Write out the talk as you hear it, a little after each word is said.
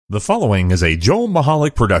The following is a Joel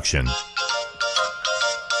Michalec production.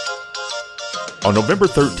 On November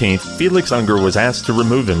 13th, Felix Unger was asked to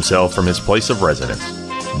remove himself from his place of residence.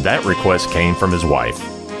 That request came from his wife.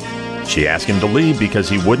 She asked him to leave because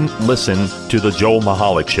he wouldn't listen to the Joel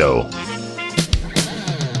Michalec Show.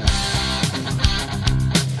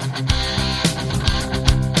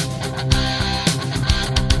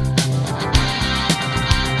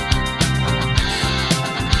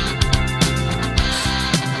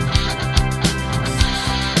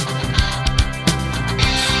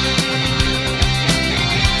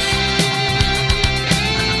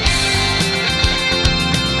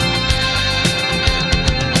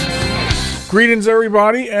 Greetings,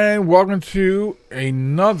 everybody, and welcome to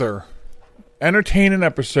another entertaining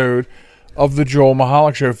episode of the Joel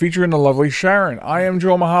Michalec Show, featuring the lovely Sharon. I am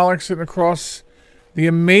Joel Michalec, sitting across the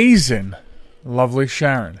amazing, lovely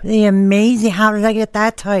Sharon. The amazing. How did I get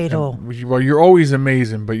that title? Well, you're always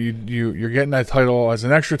amazing, but you're getting that title as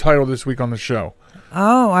an extra title this week on the show.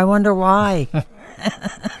 Oh, I wonder why.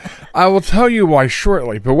 I will tell you why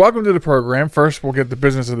shortly, but welcome to the program. First, we'll get the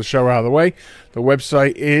business of the show out of the way. The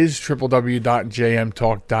website is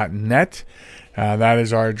www.jmtalk.net. That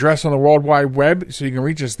is our address on the World Wide Web, so you can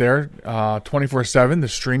reach us there 24/7. The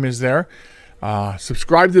stream is there.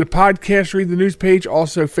 Subscribe to the podcast, read the news page,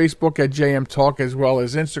 also Facebook at JM Talk, as well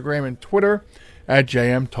as Instagram and Twitter at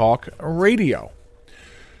JM Talk Radio.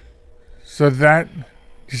 So that...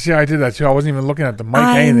 You see, I did that too. I wasn't even looking at the mic or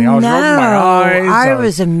anything. I was rubbing my eyes. I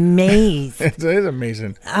was amazed. It is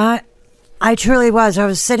amazing. I truly was. I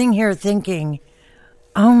was sitting here thinking,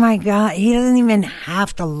 oh my God, he doesn't even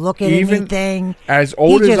have to look at anything. As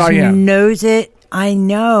old as I am. He just knows it. I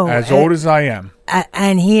know. As old as I am.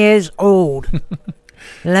 And he is old.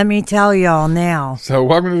 Let me tell y'all now. So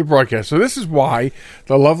welcome to the broadcast. So this is why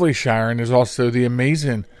the lovely Sharon is also the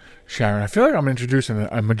amazing Sharon. I feel like I'm introducing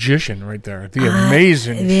a magician right there. The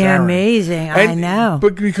amazing Sharon. The amazing, I know.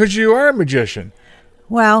 But because you are a magician.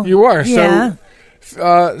 Well, you are. Yeah.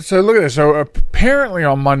 So look at this. So apparently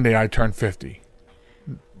on Monday I turned 50.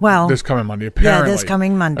 Well, this coming Monday. Apparently. Yeah, this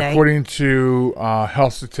coming Monday. According to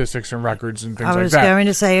health statistics and records and things like that. I was going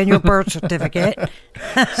to say in your birth certificate.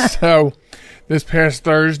 So this past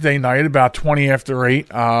Thursday night, about 20 after 8,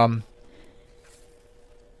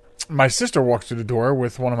 my sister walks through the door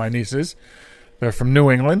with one of my nieces. They're from New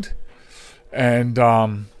England. And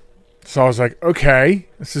so I was like, okay,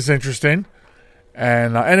 this is interesting.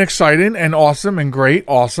 And exciting and awesome and great.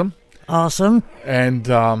 Awesome. Awesome. And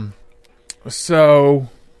so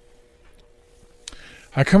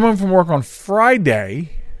I come home from work on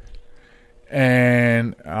Friday,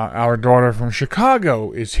 and our daughter from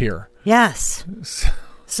Chicago is here. Yes.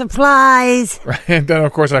 Supplies. Right. And then,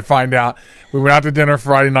 of course, I find out we went out to dinner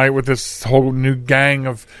Friday night with this whole new gang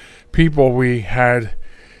of people we had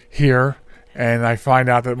here, and I find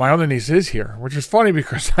out that my other niece is here, which is funny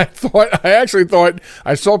because I actually thought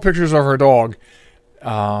I saw pictures of her dog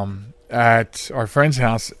at our friend's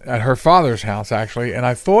house, at her father's house, actually, and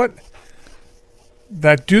I thought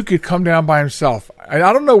that Duke had come down by himself. I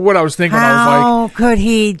don't know what I was thinking. How could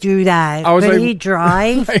he do that? Could he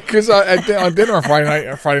drive? Because on dinner on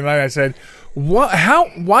Friday night, I said, "What? How?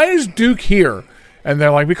 Why is Duke here?" And they're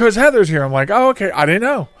like, "Because Heather's here." I'm like, "Oh, okay. I didn't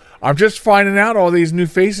know. I'm just finding out all these new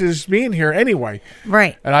faces being here anyway."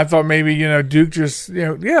 Right. And I thought maybe Duke just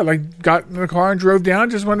got in the car and drove down,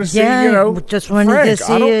 just wanted to see just wanted Frank. to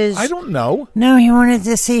see his. I don't know. No, he wanted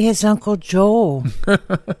to see his Uncle Joel.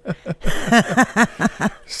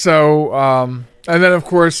 So, and then of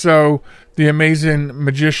course, so the amazing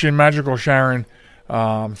magician, magical Sharon,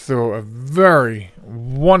 threw a very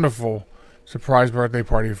wonderful surprise birthday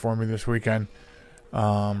party for me this weekend.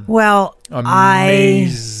 Well,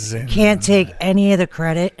 amazing. I can't take any of the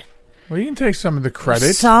credit. Well, you can take some of the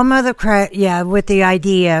credit. Some of the credit, yeah, with the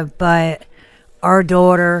idea, but our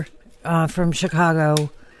daughter from Chicago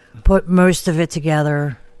put most of it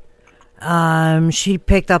together. She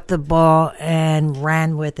picked up the ball and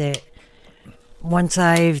ran with it. Once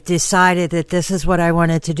I've decided that this is what I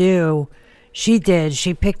wanted to do, she did.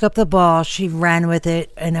 She picked up the ball, she ran with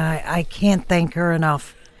it, and I can't thank her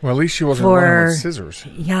enough. Well, at least she wasn't running with scissors.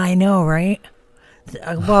 Yeah, I know, right?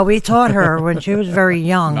 Well, we taught her when she was very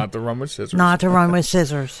young. Not to run with scissors. Not to run with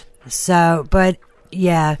scissors. So, but,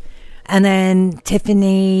 yeah. And then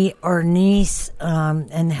Tiffany, our niece,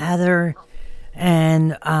 and Heather,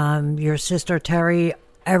 and your sister Terry,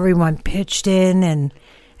 everyone pitched in and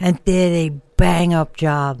did a bang-up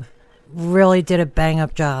job. Really did a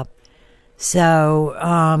bang-up job. So,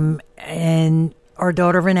 and our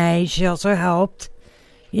daughter Renee, she also helped.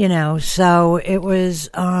 So it was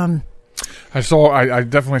I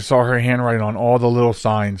definitely saw her handwriting on all the little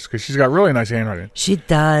signs because she's got really nice handwriting. She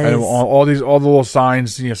does. And all the little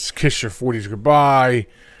signs, kiss your 40s goodbye,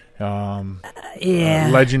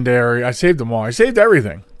 legendary. I saved them all. I saved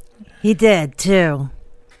everything. He did too.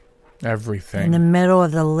 Everything. In the middle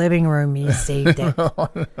of the living room, he saved it.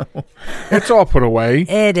 It's all put away.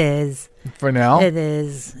 It is. For now. It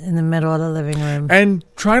is in the middle of the living room. And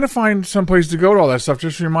trying to find some place to go to all that stuff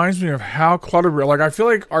just reminds me of how cluttered we are. Like, I feel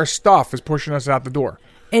like our stuff is pushing us out the door.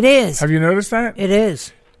 It is. Have you noticed that? It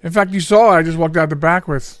is. In fact, you saw I just walked out the back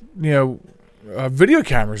with, video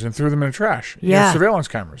cameras and threw them in the trash. Yeah. Surveillance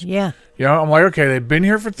cameras. Yeah. I'm like, okay, they've been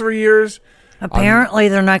here for 3 years. Apparently,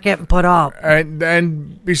 they're not getting put up.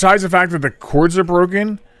 And besides the fact that the cords are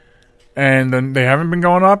broken and then they haven't been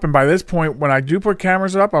going up, and by this point, when I do put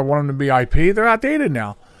cameras up, I want them to be IP. They're outdated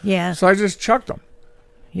now. Yeah. So I just chucked them.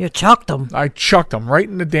 You chucked them. I chucked them right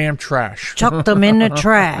in the damn trash. Chucked them in the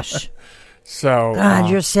trash. So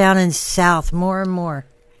God, you're sounding south more and more.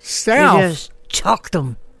 South? You just chucked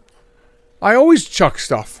them. I always chuck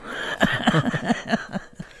stuff.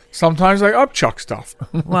 Sometimes I upchuck stuff.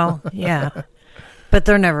 Well, yeah. But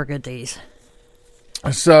they're never good days.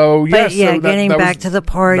 So, yes. But yeah, so getting back to the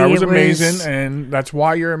party. That was amazing, and that's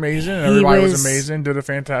why you're amazing. And everybody was amazing, did a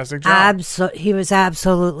fantastic job. He was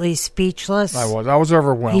absolutely speechless. I was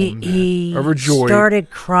overwhelmed. He overjoyed. Started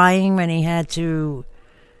crying when he had to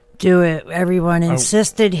do it. Everyone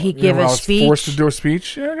insisted he give a speech. I was forced to do a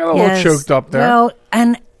speech. Yeah, I got a little choked up there. Well,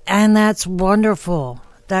 and that's wonderful.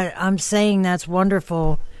 That I'm saying that's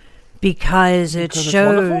wonderful. Because it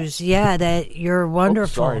shows, that you're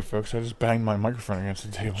wonderful. Oh, sorry, folks. I just banged my microphone against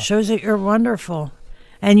the table. Shows that you're wonderful.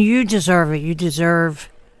 And you deserve it. You deserve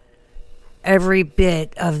every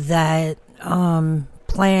bit of that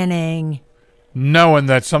planning. Knowing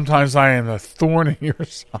that sometimes I am a thorn in your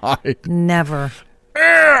side. Never.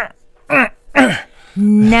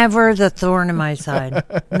 Never the thorn in my side.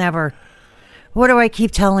 Never. What do I keep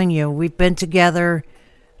telling you? We've been together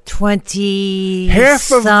 20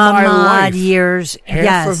 half of some my odd life. years.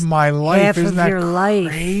 Half of my life. Half Isn't of that your life.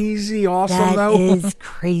 Crazy awesome That though? is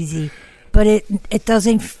crazy. But it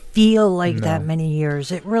doesn't feel like that many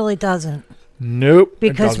years. It really doesn't. Nope.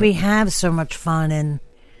 Because we have so much fun and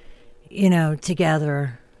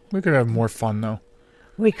together. We could have more fun though.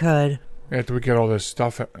 We could. After we get all this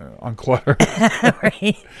stuff uncluttered.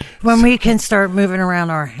 Right. When we can start moving around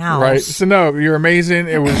our house. Right. So, no, you're amazing.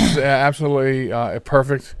 It was absolutely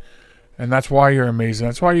perfect. And that's why you're amazing.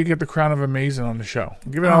 That's why you get the crown of amazing on the show.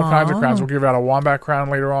 We'll give out all kinds of crowns. We'll give out a wombat crown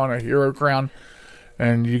later on, a hero crown.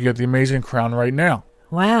 And you get the amazing crown right now.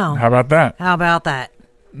 Wow. How about that?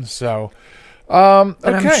 So, but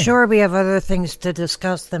okay. I'm sure we have other things to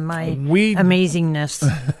discuss than my amazingness.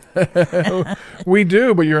 We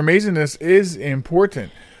do, but your amazingness is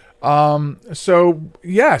important. So,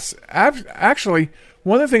 yes, actually,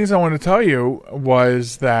 one of the things I wanted to tell you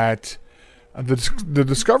was that the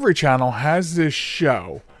Discovery Channel has this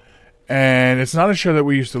show, and it's not a show that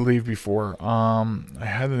we used to leave before. I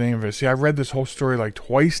had the name of it. See, I read this whole story like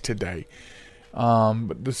twice today.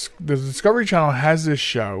 But the Discovery Channel has this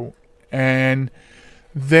show, and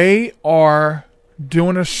they are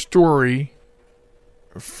doing a story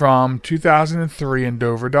from 2003 in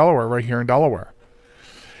Dover, Delaware, right here in Delaware.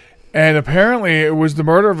 And apparently it was the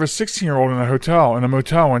murder of a 16-year-old in a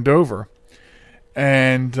motel in Dover.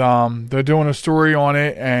 And they're doing a story on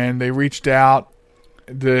it, and they reached out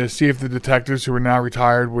to see if the detectives who are now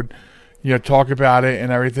retired would talk about it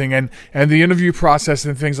and everything. And the interview process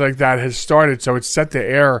and things like that has started, so it's set to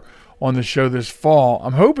air on the show this fall.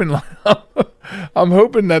 I'm hoping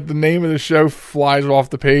that the name of the show flies off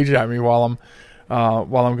the page at me while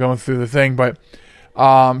I'm going through the thing. But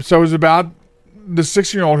so it was about the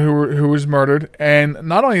 16-year-old who was murdered, and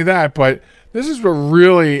not only that, but this is what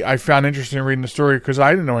really I found interesting in reading the story, because I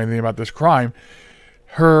didn't know anything about this crime.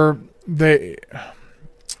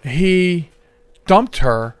 He dumped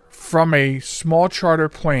her from a small charter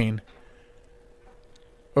plane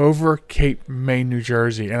over Cape May, New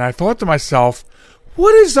Jersey. And I thought to myself,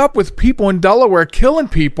 what is up with people in Delaware killing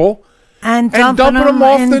people and dumping them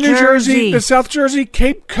off the New Jersey, the South Jersey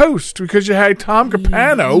Cape Coast? Because you had Tom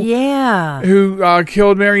Capano, who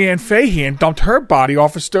killed Marianne Fahey and dumped her body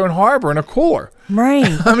off of Stone Harbor in a cooler.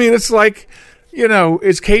 Right. I mean, it's like,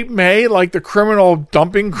 is Cape May like the criminal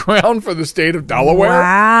dumping ground for the state of Delaware?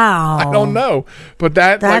 Wow. I don't know. But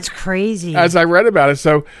that's crazy. As I read about it.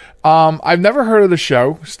 So I've never heard of the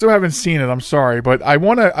show. Still haven't seen it. I'm sorry. But I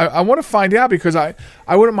want to find out, because I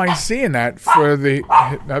wouldn't mind seeing that for there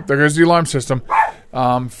goes the alarm system,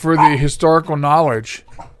 for the historical knowledge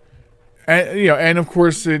And of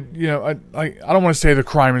course, I don't want to say the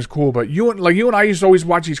crime is cool, but you and I used to always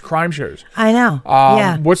watch these crime shows. I know.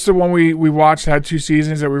 Yeah. What's the one we watched? Had 2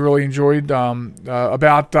 seasons that we really enjoyed.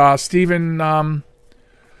 About Stephen.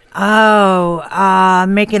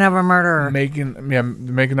 Making of a Murderer. Making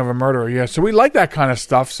of a Murderer. Yeah. So we like that kind of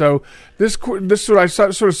stuff. So this sort of I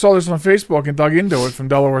sort of saw this on Facebook and dug into it from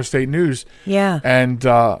Delaware State News. Yeah. And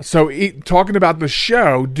talking about the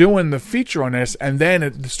show, doing the feature on this, and then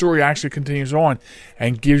the story actually continues on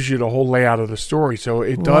and gives you the whole layout of the story. So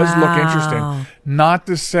it does look interesting. Not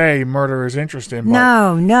to say murder is interesting.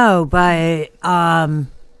 But No, but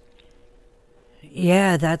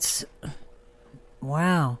yeah, that's.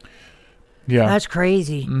 Wow. Yeah. That's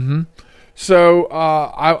crazy. Mm-hmm. So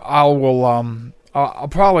I'll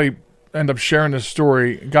probably end up sharing this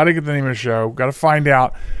story. Got to get the name of the show. Got to find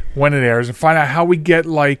out when it airs and find out how we get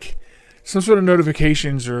like some sort of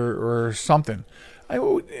notifications or something.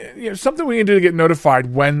 Something we can do to get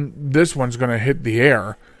notified when this one's going to hit the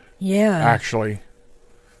air. Yeah. Actually.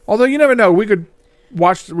 Although you never know. We could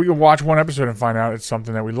watch one episode and find out it's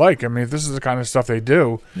something that we like. I mean, if this is the kind of stuff they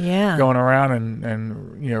do, going around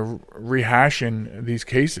and rehashing these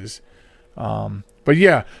cases. But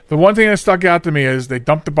yeah, the one thing that stuck out to me is they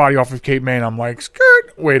dumped the body off of Cape May, and I'm like,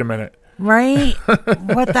 skirt, wait a minute. Right?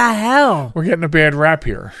 What the hell? We're getting a bad rap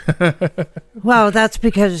here. Well, that's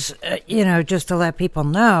because, just to let people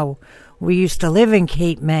know, we used to live in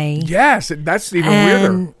Cape May. Yes, that's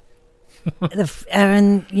even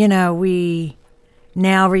weirder. We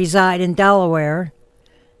now reside in Delaware.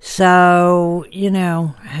 So,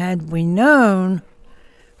 had we known,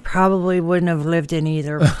 probably wouldn't have lived in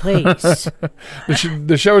either place.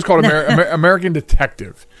 The show is called American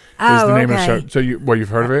Detective. Is the name of the show. So you've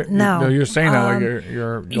heard of it? No. You're saying that like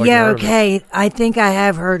you're okay. I think I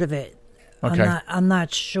have heard of it. Okay. I'm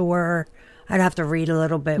not sure. I'd have to read a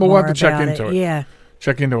little bit more about we'll have to check into it. Yeah.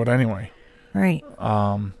 Check into it anyway. Right.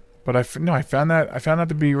 But I found that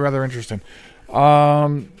to be rather interesting.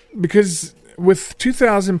 Because with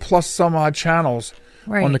 2,000 plus some odd channels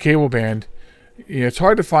on the cable band, it's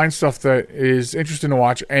hard to find stuff that is interesting to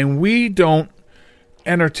watch, and we don't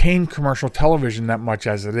entertain commercial television that much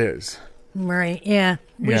as it is. Right, yeah.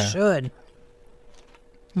 We should.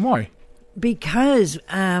 Why? Because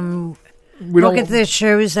look at the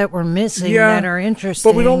shows that we're missing that are interesting.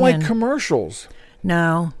 But we don't like commercials.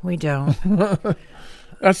 No, we don't.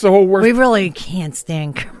 That's the whole worst. We really can't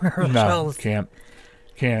stand commercials. No,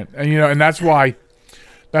 can't. And that's why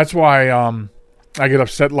I get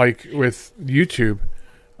upset like with YouTube.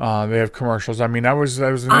 They have commercials. I mean, that was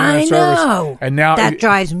an internet service. And now that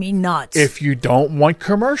drives me nuts. If you don't want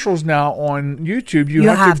commercials now on YouTube, you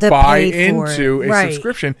have to buy into a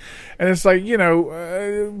subscription. And it's like,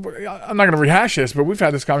 I'm not going to rehash this, but we've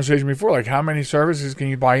had this conversation before. Like, how many services can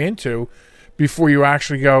you buy into before you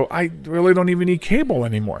actually go, I really don't even need cable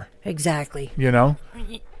anymore? Exactly.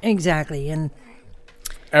 Exactly. And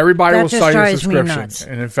everybody will sell you a subscription.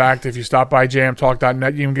 And in fact, if you stop by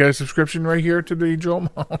jmtalk.net, you can get a subscription right here to the Joel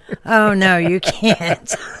Mall. Oh, no, you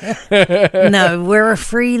can't. No, we're a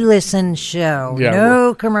free listen show. Yeah,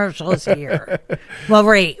 no commercials here. Well,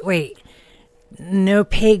 wait. No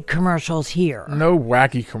paid commercials here. No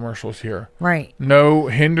wacky commercials here. Right. No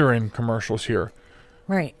hindering commercials here.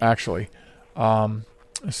 Right. Actually.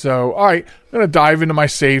 So, all right. I'm going to dive into my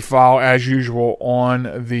save file as usual on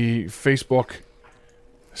the Facebook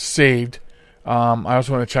saved. I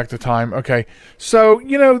also want to check the time. Okay. So,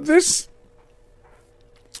 this,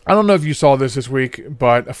 I don't know if you saw this week,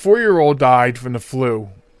 but a 4-year-old died from the flu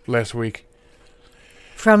last week.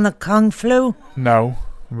 From the Kung flu? No,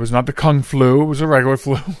 it was not the Kung flu. It was a regular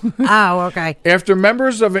flu. Oh, okay. After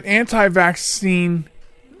members of an anti-vaccine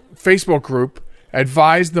Facebook group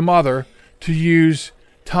advised the mother to use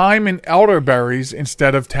thyme and elderberries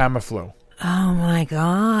instead of Tamiflu. Oh my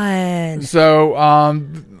God! So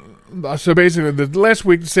basically, the last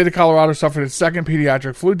week, the state of Colorado suffered its second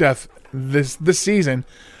pediatric flu death this season.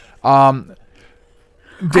 I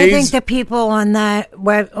think the people on that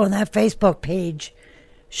Facebook page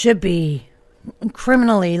should be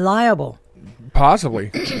criminally liable.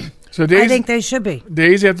 Possibly. So I think they should be.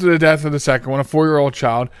 Days after the death of the second one, a 4-year-old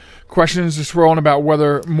child, questions are swirling about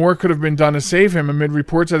whether more could have been done to save him amid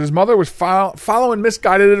reports that his mother was following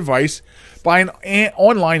misguided advice by an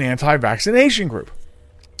online anti-vaccination group.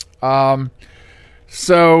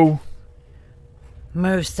 So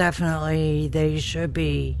most definitely they should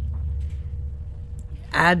be.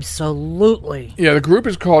 Absolutely. Yeah, the group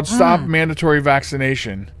is called Stop Mandatory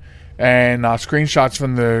Vaccination. And screenshots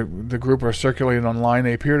from the group are circulated online.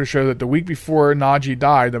 They appear to show that the week before Najee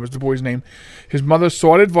died, that was the boy's name, his mother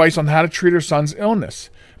sought advice on how to treat her son's illness.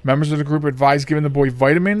 Members of the group advised giving the boy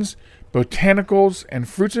vitamins, botanicals, and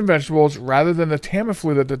fruits and vegetables rather than the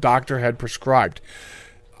Tamiflu that the doctor had prescribed.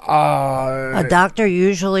 A doctor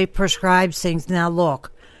usually prescribes things. Now,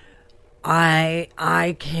 look,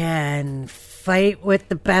 I can fight with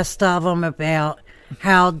the best of them about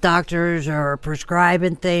how doctors are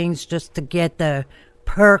prescribing things just to get the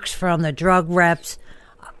perks from the drug reps.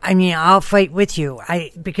 I mean, I'll fight with you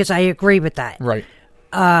because I agree with that. Right.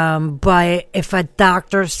 But if a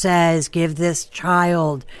doctor says, give this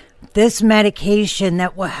child this medication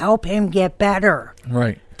that will help him get better.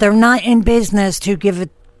 Right. They're not in business to give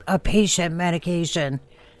a patient medication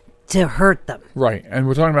to hurt them. Right. And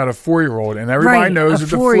we're talking about a 4-year-old, and everybody knows that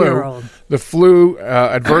the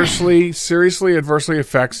flu seriously adversely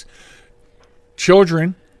affects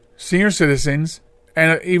children, senior citizens,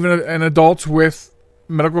 and even adults with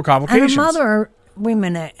medical complications. And a mother, wait a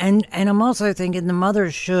minute, and I'm also thinking the mother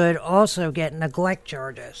should also get neglect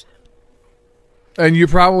charges. And you're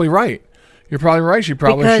probably right. You're probably right. She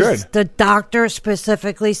probably because should. The doctor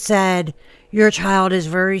specifically said, your child is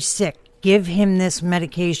very sick. Give him this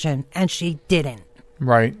medication. And she didn't.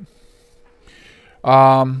 Right.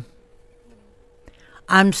 I'm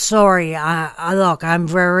sorry. Look, I'm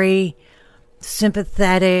very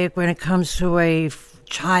sympathetic when it comes to a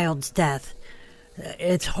child's death.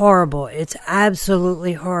 It's horrible. It's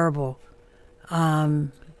absolutely horrible.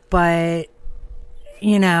 But,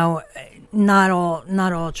 you know, not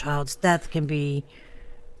all child's death can be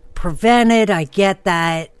prevented. I get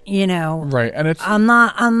that, you know. Right, and I'm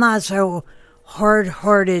not so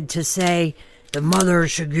hard-hearted to say the mother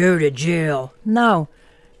should go to jail. No,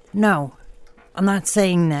 I'm not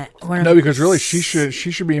saying that. No, because really, she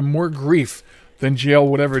should be in more grief than jail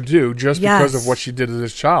would ever do, just because of what she did to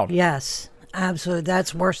this child. Yes, absolutely.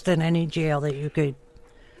 That's worse than any jail that you could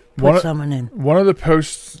put someone in. One of the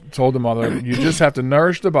posts told the mother, "You just have to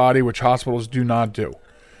nourish the body, which hospitals do not do.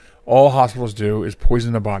 All hospitals do is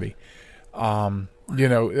poison the body." You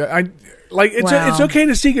know, it's okay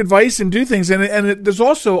to seek advice and do things, and there's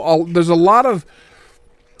also a lot of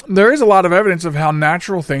evidence of how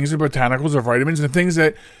natural things, and botanicals or vitamins and things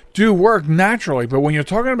that do work naturally. But when you're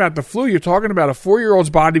talking about the flu, you're talking about a 4-year-old's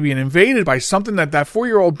body being invaded by something that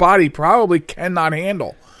 4-year-old body probably cannot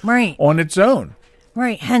handle on its own.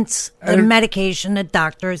 Right, hence the medication the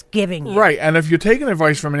doctor is giving you. Right, and if you're taking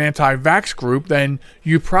advice from an anti-vax group, then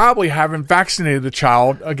you probably haven't vaccinated the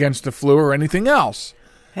child against the flu or anything else.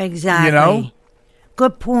 Exactly. You know?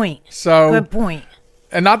 Good point. Good point.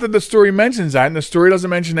 And not that the story mentions that, and the story doesn't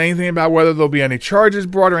mention anything about whether there'll be any charges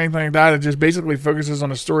brought or anything like that. It just basically focuses on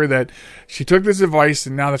the story that she took this advice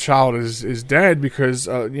and now the child is dead because,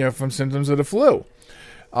 from symptoms of the flu.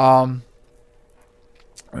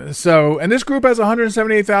 So, and this group has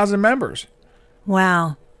 178,000 members.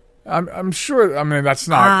 Wow. I'm sure. I mean, that's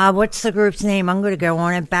not. What's the group's name? I'm going to go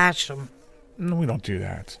on and bash them. No, we don't do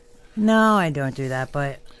that. No, I don't do that,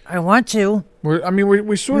 but I want to.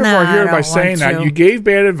 We sort of are here by saying that you gave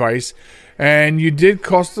bad advice, and you did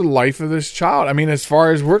cost the life of this child. I mean, as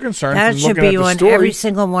far as we're concerned, that should be on every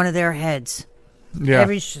single one of their heads. Yeah,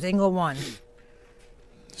 every single one.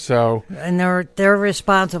 So, and they're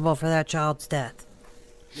responsible for that child's death.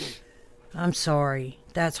 I'm sorry.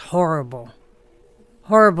 That's horrible.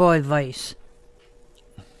 Horrible advice.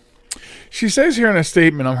 She says here in a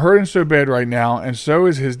statement, "I'm hurting so bad right now, and so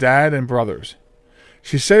is his dad and brothers."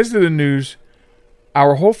 She says to the news,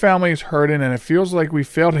 "Our whole family is hurting, and it feels like we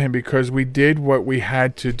failed him because we did what we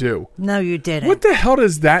had to do." No, you didn't. What the hell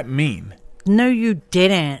does that mean? No, you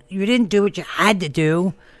didn't. You didn't do what you had to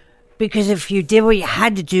do. Because if you did what you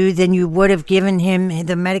had to do, then you would have given him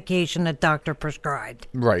the medication the doctor prescribed.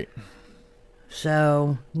 Right.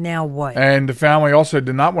 So, now what? And the family also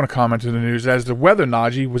did not want to comment to the news as the weather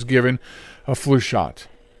Najee was given a flu shot.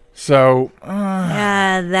 So,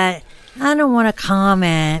 I don't want to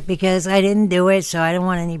comment because I didn't do it, so I don't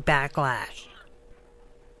want any backlash.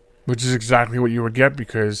 Which is exactly what you would get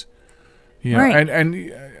because, right.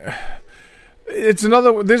 and there's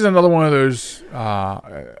another one of those,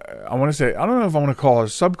 I want to say, I don't know if I want to call it a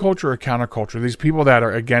subculture or counterculture. These people that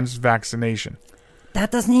are against vaccination. That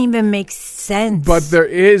doesn't even make sense. But there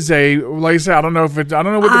is like I said, I don't know what the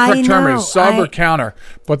correct term is, or counter.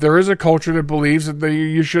 But there is a culture that believes that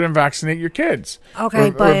you shouldn't vaccinate your kids. Okay,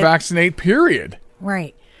 or vaccinate, period.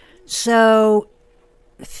 Right. So,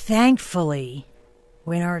 thankfully,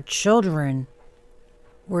 when our children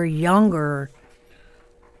were younger,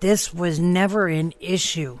 this was never an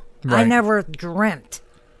issue. Right. I never dreamt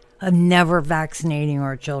of never vaccinating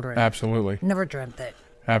our children. Absolutely. Never dreamt it.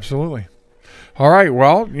 Absolutely. All right.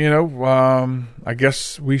 Well, I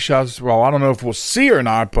guess we shall. Well, I don't know if we'll see or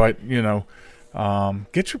not, but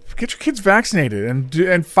Get your kids vaccinated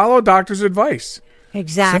and follow a doctor's advice.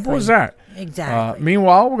 Exactly. Simple as that. Exactly.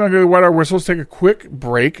 Meanwhile, we're going to go wet our whistles, take a quick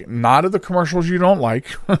break. Not of the commercials you don't like.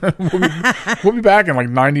 we'll be back in like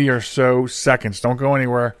 90 or so seconds. Don't go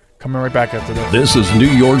anywhere. Coming right back after this. This is New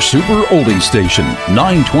York's Super Oldie Station,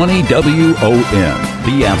 920 WON,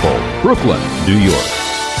 The Apple, Brooklyn, New York.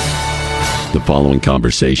 The following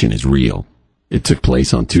conversation is real. It took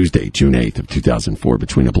place on Tuesday, June 8th of 2004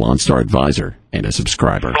 between a Blonde Star advisor and a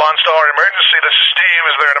subscriber. Blonde Star emergency. This is Steve.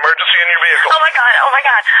 Is there an emergency in your vehicle? Oh my god.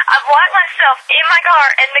 I've locked myself in my car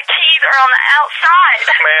and the keys are on the outside.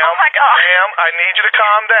 Ma'am, oh my god. Ma'am, I need you to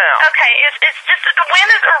calm down. Okay, it's just that the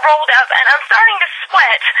windows are rolled up and I'm starting to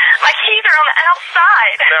sweat. My keys are on the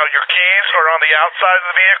outside. Now, your keys are on the outside of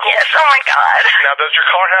the vehicle? Yes, oh my god. Now, does your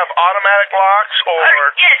car have automatic locks or...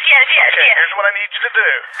 Yes. Okay, here's what I need you to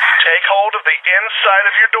do. Take hold of the inside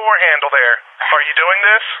of your door handle there. Are you doing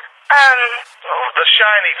this? The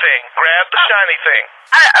shiny thing. Grab the shiny thing.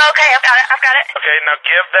 Okay, I've got it. Okay, now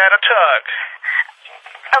give that a tug.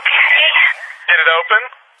 Okay. Did it open?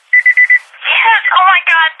 Yes, oh my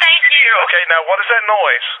god, thank you. Okay, now what is that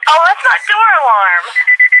noise? Oh, that's my door alarm.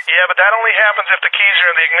 Yeah, but that only happens if the keys are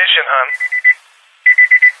in the ignition, hon.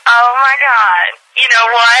 Oh my god. You know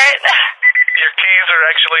what? Your keys are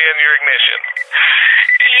actually in your ignition.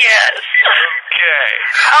 Yes. Okay.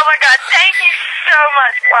 Oh my god, thank you so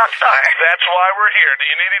much, Blonde Star. That's why we're here. Do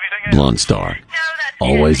you need anything else? Blonde Star. No, that's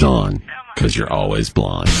Always it. on, because you're always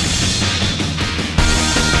blonde.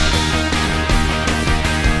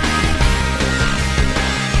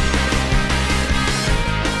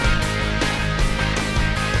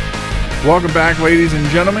 Welcome back, ladies and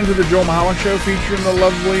gentlemen, to the Joel Michalec Show featuring the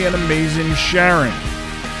lovely and amazing Sharon.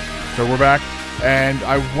 So we're back, and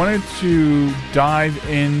I wanted to dive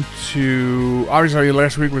into, obviously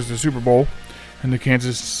last week was the Super Bowl, and the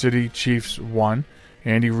Kansas City Chiefs won.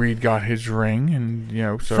 Andy Reid got his ring, and,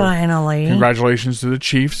 so finally, congratulations to the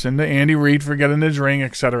Chiefs and to Andy Reid for getting his ring,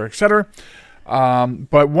 et cetera, et cetera.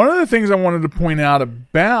 But one of the things I wanted to point out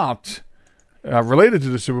about, related to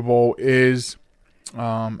the Super Bowl is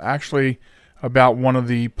actually about one of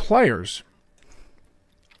the players.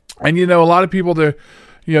 And, a lot of people,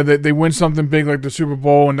 they win something big like the Super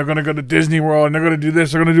Bowl, and they're going to go to Disney World, and they're going to do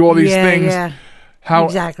this, they're going to do all these things. Yeah,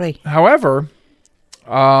 exactly. However,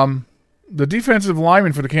 the defensive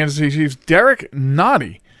lineman for the Kansas City Chiefs, Derek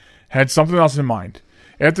Nottie, had something else in mind.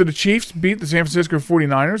 After the Chiefs beat the San Francisco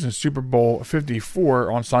 49ers in Super Bowl 54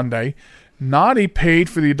 on Sunday, Nottie paid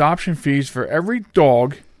for the adoption fees for every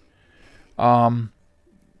dog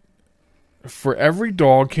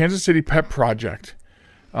Kansas City Pet Project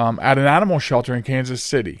at an animal shelter in Kansas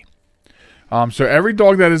City. So every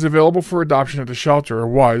dog that is available for adoption at the shelter, or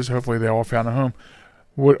was, hopefully they all found a home,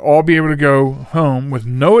 would all be able to go home with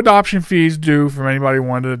no adoption fees due from anybody who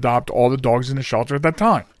wanted to adopt all the dogs in the shelter at that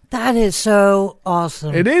time. That is so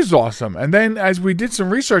awesome. It is awesome. And then as we did some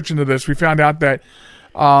research into this, we found out that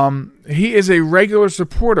he is a regular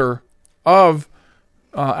supporter of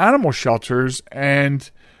animal shelters,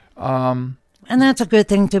 and that's a good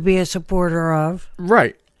thing to be a supporter of.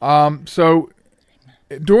 Right. So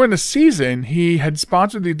during the season, he had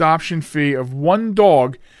sponsored the adoption fee of one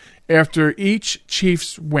dog after each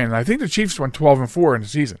Chiefs win. I think the Chiefs went 12-4 in the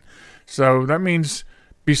season. So that means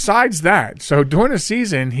besides that, so during the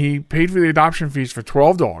season, he paid for the adoption fees for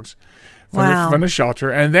 12 dogs from the shelter.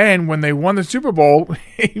 And then when they won the Super Bowl,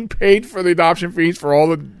 he paid for the adoption fees for all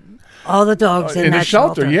the dogs in the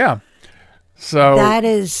shelter. Yeah. So that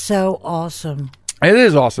is so awesome. It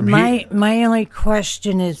is awesome. My only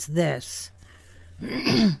question is this.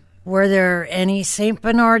 Were there any St.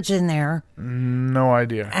 Bernards in there? No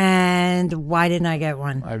idea. And why didn't I get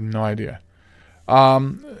one? I have no idea.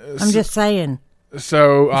 I'm just saying.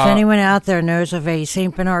 So if anyone out there knows of a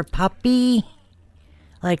St. Bernard puppy,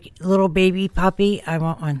 like little baby puppy, I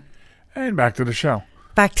want one. And back to the show.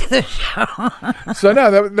 Back to the show. So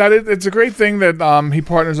no, it's a great thing that he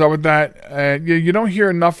partners up with that. You don't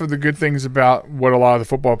hear enough of the good things about what a lot of the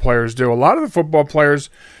football players do. A lot of the football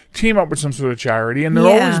players team up with some sort of charity, and they're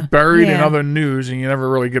always buried in other news, and you never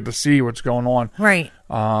really get to see what's going on. Right.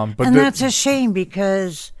 That's a shame,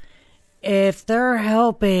 because if they're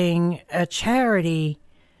helping a charity,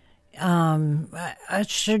 it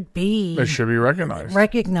should be recognized.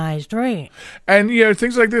 Recognized, right. And,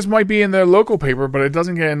 things like this might be in their local paper, but it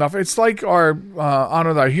doesn't get enough. It's like our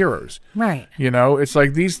Honor Thy Heroes. Right. It's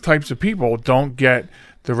like these types of people don't get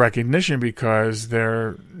the recognition because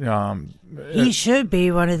they're... he should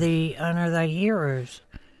be one of the Honor Thy Heroes.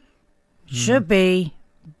 Should be,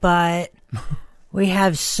 but we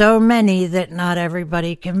have so many that not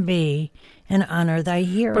everybody can be. and honor thy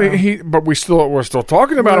hero. But we're still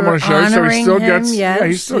talking about him on the show, so he still honoring gets him,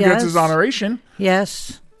 he still gets his honoration.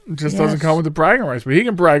 Yes. It just doesn't come with the bragging rights, but he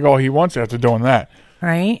can brag all he wants after doing that.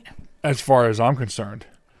 Right. As far as I'm concerned.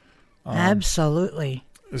 Absolutely.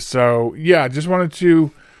 So yeah, I just wanted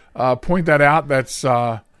to point that out.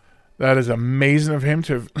 That is amazing of him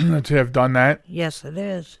to have done that. Yes, it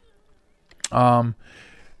is.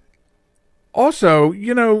 Also,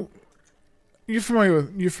 you're familiar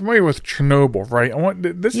with Chernobyl, right?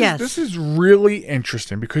 This is really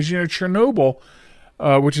interesting because Chernobyl,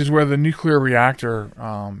 which is where the nuclear reactor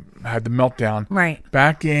had the meltdown, right,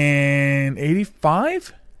 back in 84,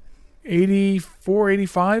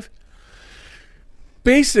 85.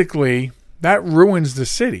 Basically, that ruins the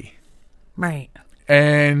city, right?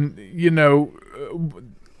 And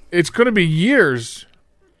it's going to be years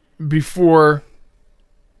before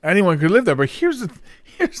anyone could live there. But here's the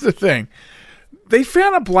thing: they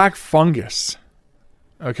found a black fungus.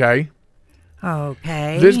 Okay.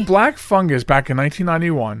 This black fungus back in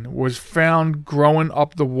 1991 was found growing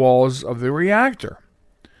up the walls of the reactor.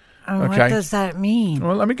 What does that mean?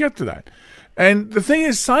 Well, let me get to that. And the thing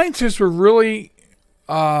is, scientists were really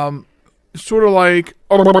sort of like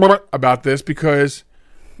about this because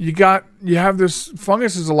you have this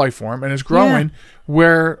fungus as a life form and it's growing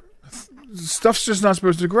where stuff's just not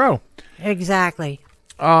supposed to grow. Exactly.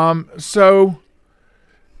 So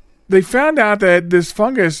they found out that this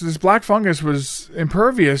black fungus, was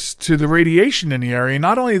impervious to the radiation in the area.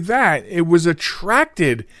 Not only that, it was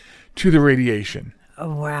attracted to the radiation.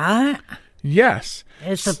 What? Yes.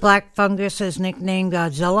 Is the black fungus's nickname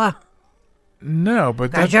Godzilla? No,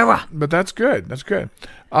 but that's good. That's good.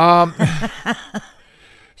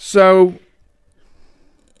 So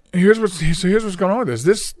here's what's going on with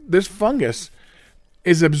this. This fungus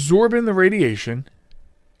is absorbing the radiation,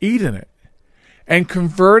 eating it, and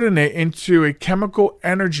converting it into a chemical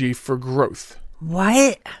energy for growth.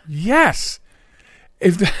 What? Yes.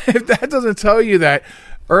 If that doesn't tell you that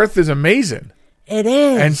Earth is amazing, it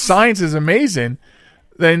is, and science is amazing,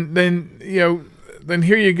 then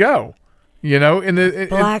here you go.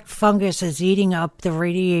 Black fungus is eating up the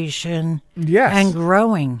radiation, yes, and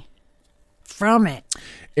growing from it.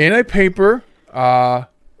 In a paper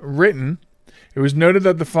written, it was noted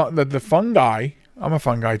that the fungi, I'm a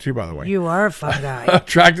fungi too, by the way. You are a fungi.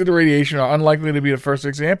 Attracted to radiation are unlikely to be the first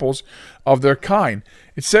examples of their kind.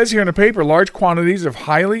 It says here in the paper, large quantities of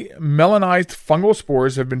highly melanized fungal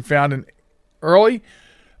spores have been found in early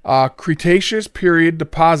Cretaceous period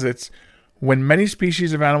deposits when many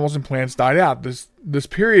species of animals and plants died out. This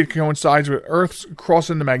period coincides with Earth's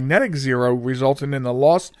crossing the magnetic zero, resulting in the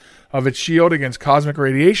loss of its shield against cosmic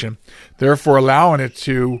radiation, therefore allowing it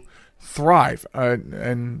to thrive.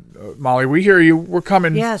 Molly, we hear you. We're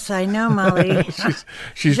coming. Yes, I know, Molly.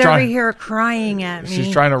 she's over here crying at me.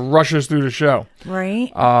 She's trying to rush us through the show.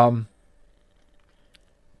 Right.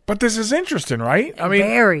 But this is interesting, right? I mean,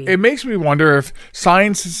 very. It makes me wonder if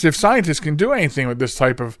scientists can do anything with this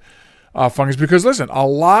type of fungus. Because listen, a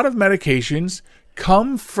lot of medications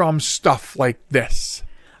come from stuff like this.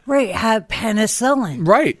 Right. Penicillin.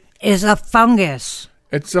 Right. Is a fungus.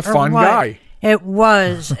 It's a fungi.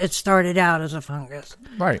 It started out as a fungus.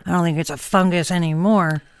 Right. I don't think it's a fungus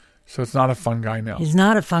anymore. So it's not a fungi now. He's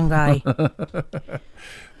not a fungi.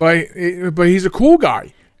 But he's a cool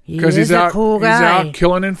guy. Because he's out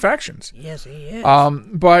killing infections. Yes, he is.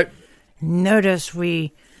 But notice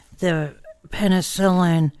the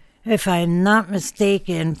penicillin, if I'm not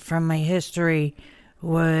mistaken from my history,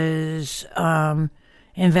 was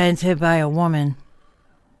invented by a woman.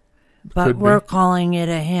 But we're calling it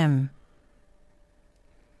a him.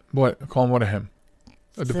 What? Call him what a him?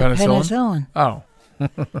 The penicillin? Oh.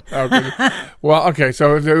 Okay. Well, okay.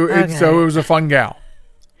 So it was a fun gal.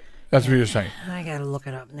 That's what you're saying. I gotta look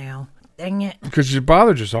it up now. Dang it! Because you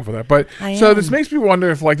bothered yourself with that. But this makes me wonder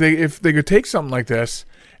if they could take something like this,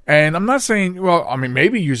 and I'm not saying, well, I mean,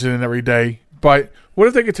 maybe use it in every day, but what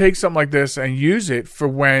if they could take something like this and use it for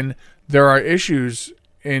when there are issues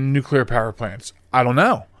in nuclear power plants? I don't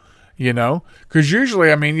know. Because usually,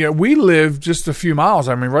 I mean, we live just a few miles.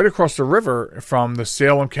 I mean, right across the river from the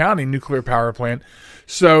Salem County nuclear power plant.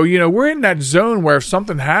 So, we're in that zone where if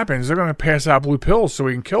something happens, they're going to pass out blue pills so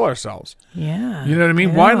we can kill ourselves. Yeah. You know what I mean?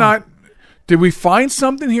 Yeah. Why not? Did we find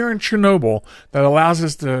something here in Chernobyl that allows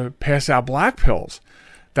us to pass out black pills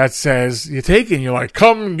that says you take it and you're like,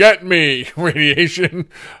 come get me, radiation.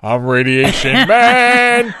 I'm radiation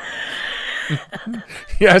man.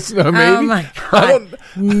 Yes, no, maybe. Oh my God.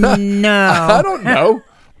 No. I don't know.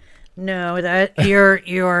 No, that your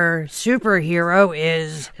superhero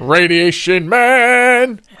is Radiation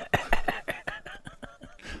Man.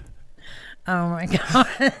 Oh, my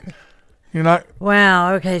God. You're not...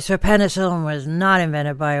 Wow. Okay, so penicillin was not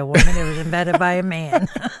invented by a woman. It was invented by a man.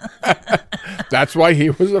 That's why he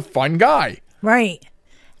was a fun guy. Right.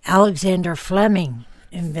 Alexander Fleming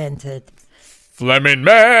invented. Fleming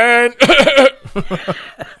man!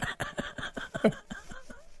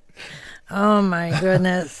 Oh, my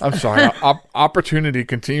goodness. I'm sorry. Opportunity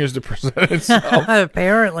continues to present itself.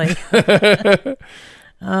 Apparently.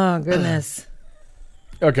 Oh, goodness.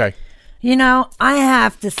 Okay. You know, I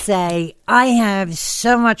have to say, I have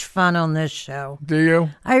so much fun on this show. Do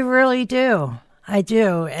you? I really do. I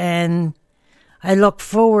do. And I look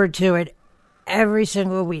forward to it every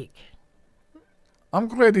single week. I'm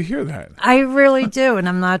glad to hear that. I really do. And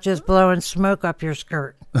I'm not just blowing smoke up your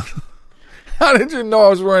skirt. How did you know I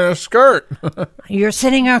was wearing a skirt? You're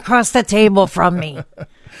sitting across the table from me.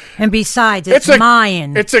 And besides, it's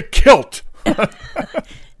mine. It's a kilt.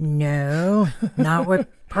 No, not with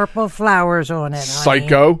purple flowers on it, honey.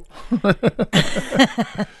 Psycho.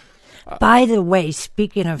 By the way,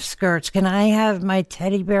 speaking of skirts, can I have my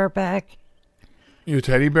teddy bear back? You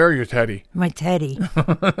teddy bear or your teddy? My teddy.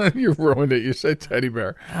 You ruined it. You said teddy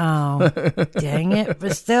bear. Oh, dang it.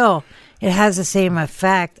 But still, it has the same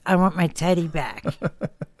effect. I want my teddy back.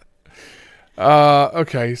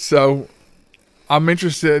 Okay, so I'm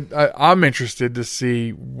interested to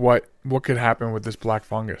see what could happen with this black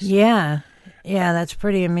fungus. Yeah. Yeah, that's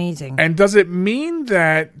pretty amazing. And does it mean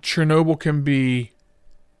that Chernobyl can be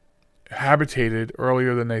habitated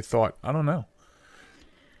earlier than they thought? I don't know.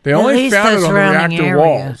 They only found it on the reactor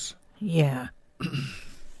walls. Yeah.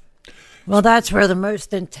 Well, that's where the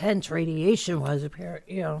most intense radiation was,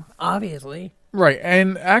 obviously. Right.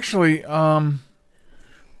 And actually,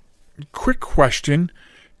 quick question.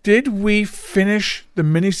 Did we finish the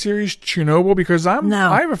miniseries Chernobyl? Because I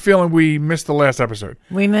have a feeling we missed the last episode.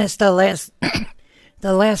 We missed the last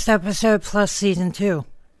episode plus season 2.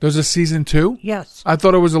 There's a season 2? Yes. I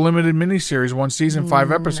thought it was a limited miniseries, 1 season,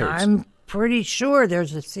 5 episodes. I'm pretty sure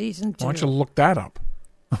there's a season 2. Why don't you look that up?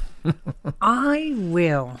 I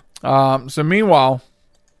will. So meanwhile,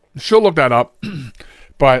 she'll look that up.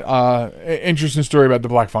 But interesting story about the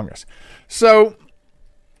black fungus. So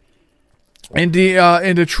in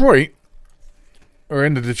Detroit, or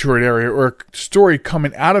in the Detroit area, or a story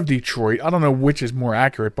coming out of Detroit, I don't know which is more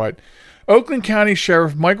accurate, but Oakland County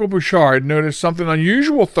Sheriff Michael Bouchard noticed something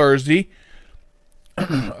unusual Thursday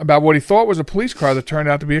about what he thought was a police car that turned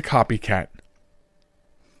out to be a copycat.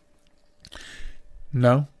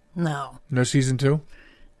 No? No. No season 2?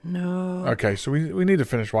 No. Okay, so we need to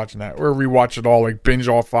finish watching that. Or rewatch it all, like binge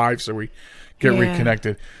all 5 so we get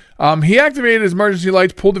reconnected. He activated his emergency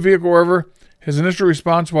lights, pulled the vehicle over. His initial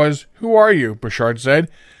response was, "Who are you?" Bouchard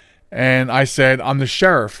said. And I said, "I'm the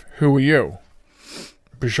sheriff. Who are you?"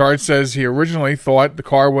 Bouchard says he originally thought the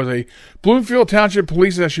car was a Bloomfield Township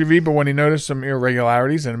police SUV, but when he noticed some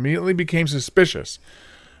irregularities and immediately became suspicious.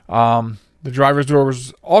 The driver's door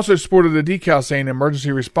was also sported a decal saying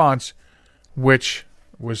emergency response, which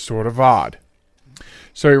was sort of odd.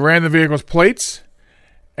 So he ran the vehicle's plates,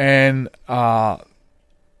 and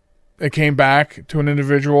it came back to an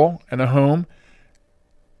individual and a home,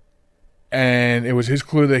 and it was his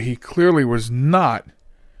clue that he clearly was not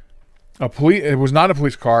it was not a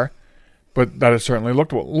police car, but that it certainly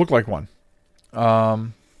looked like one.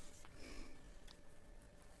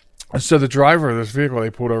 So the driver of this vehicle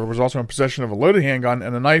they pulled over was also in possession of a loaded handgun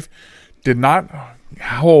and a knife, did not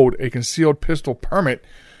hold a concealed pistol permit,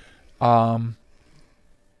 and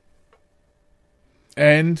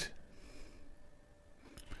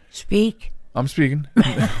speak. I'm speaking.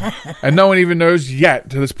 And no one even knows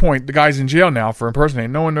yet, to this point, the guy's in jail now for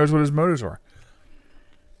impersonating. No one knows what his motives are.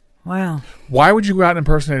 Wow. Why would you go out and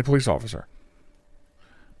impersonate a police officer?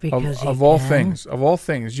 Because of all things. Of all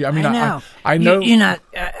things. I mean, I know. You're not.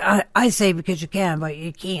 I say because you can, but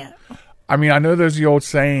you can't. I mean, I know there's the old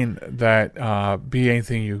saying that be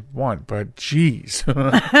anything you want, but geez.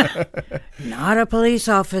 Not a police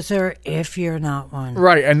officer if you're not one.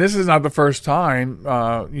 Right, and this is not the first time,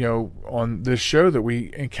 on this show that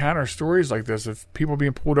we encounter stories like this of people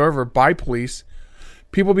being pulled over by police,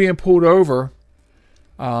 people being pulled over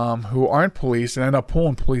who aren't police and end up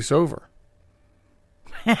pulling police over.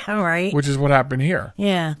 Right. Which is what happened here.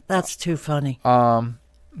 Yeah, that's too funny.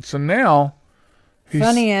 So now...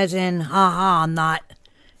 Funny as in, haha, not,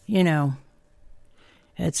 it's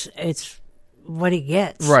what he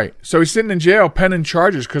gets. Right. So he's sitting in jail pending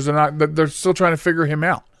charges because they're still trying to figure him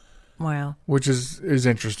out. Wow. Which is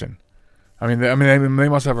interesting. I mean, they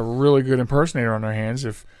must have a really good impersonator on their hands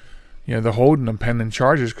if, they're holding him pending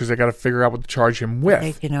charges because they got to figure out what to charge him with.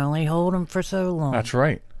 They can only hold him for so long. That's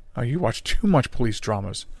right. Oh, you watch too much police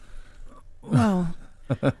dramas. Well,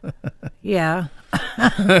 yeah.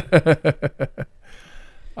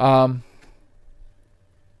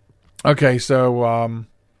 Okay, so,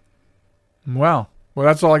 well,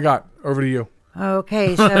 that's all I got. Over to you.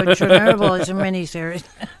 Okay, so Chernobyl is a miniseries.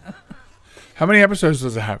 How many episodes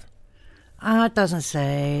does it have? It doesn't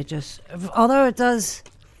say. Although it does,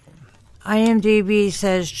 IMDb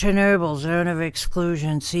says Chernobyl Zone of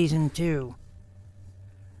Exclusion Season 2.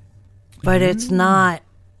 But it's not.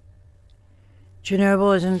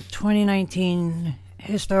 Chernobyl is a 2019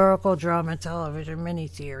 historical drama television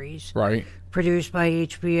miniseries. Right. Produced by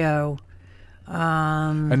HBO.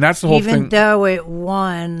 And that's the whole thing. Even though it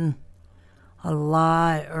won a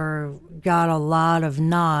lot or got a lot of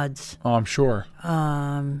nods. Oh, I'm sure.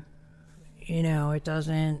 You know, it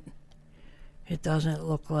doesn't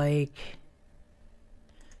look like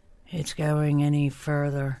it's going any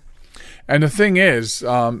further. And the thing is,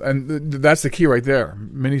 that's the key right there,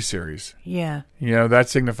 miniseries. Yeah. You know, that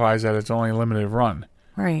signifies that it's only a limited run.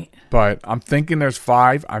 Right. But I'm thinking there's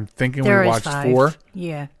 5. I'm thinking we watched 5. 4.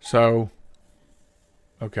 Yeah. So,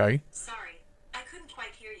 okay. Sorry, I couldn't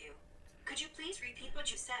quite hear you. Could you please repeat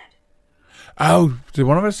what you said? Oh, did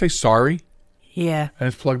one of us say sorry? Yeah. And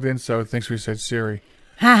it's plugged in, so it thinks we said Siri.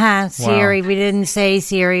 Haha, Siri. Wow. We didn't say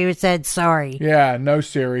Siri. We said sorry. Yeah, no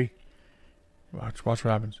Siri. Watch what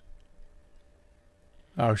happens.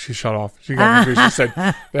 Oh, she shut off. She got me. She said,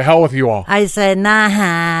 "The hell with you all." I said,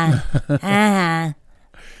 "Nah."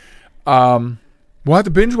 We'll have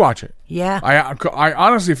to binge watch it. Yeah. I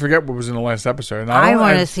honestly forget what was in the last episode. And I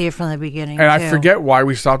want to see it from the beginning. And too. I forget why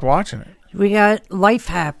we stopped watching it. We got life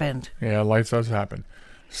happened. Yeah, life does happen.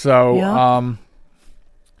 So, yep.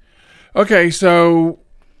 Okay, so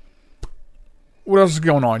what else is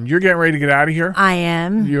going on? You're getting ready to get out of here? I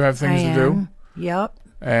am. You have things to do? Yep.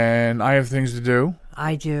 And I have things to do?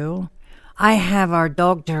 I do. I have our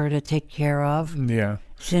dog to take care of. Yeah.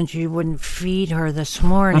 Since you wouldn't feed her this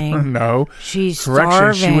morning. No. She's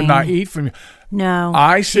starving. She would not eat from you. No.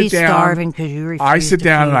 She's starving because you refuse I sit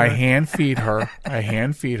down and her. I hand feed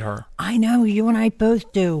her. I know. You and I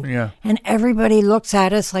both do. Yeah. And everybody looks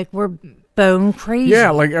at us like we're bone crazy.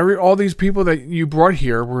 Yeah, like all these people that you brought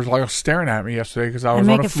here were like staring at me yesterday because I was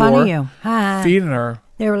on the floor fun of you. feeding her.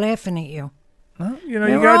 They were laughing at you. Well, you know,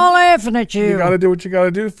 they were all laughing at you. You got to do what you got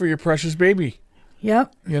to do for your precious baby.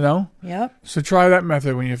 Yep. You know? Yep. So try that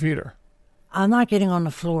method when you feed her. I'm not getting on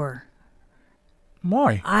the floor.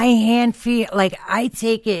 Why? I hand feed, like I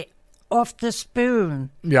take it off the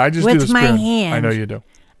spoon. Yeah, I just with do the spoon. my hand. I know you do.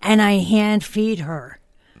 And I hand feed her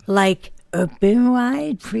like a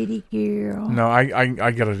blue-eyed pretty girl. No,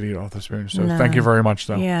 I got to eat off the spoon. So thank you very much,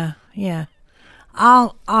 though. Yeah.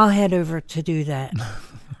 I'll head over to do that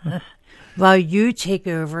while you take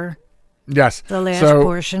over. Yes. The last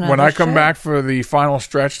portion of when the I come show. back for the final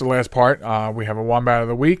stretch, the last part, we have a Wombat of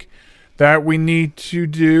the Week that we need to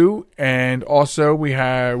do, and also we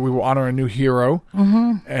will honor a new hero,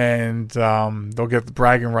 and they'll get the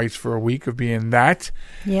bragging rights for a week of being that.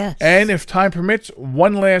 Yes. And if time permits,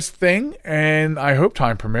 one last thing, and I hope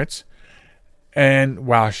time permits. And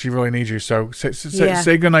wow, she really needs you. So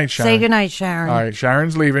say goodnight, Sharon. Say goodnight, Sharon. All right,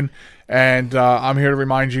 Sharon's leaving, and I'm here to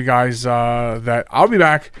remind you guys that I'll be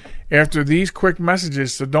back after these quick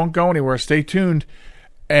messages. So don't go anywhere. Stay tuned,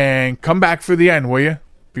 and come back for the end, will you?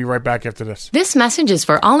 Be right back after this. This message is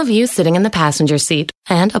for all of you sitting in the passenger seat.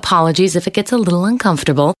 And apologies if it gets a little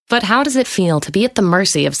uncomfortable. But how does it feel to be at the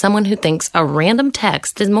mercy of someone who thinks a random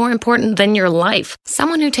text is more important than your life?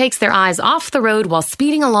 Someone who takes their eyes off the road while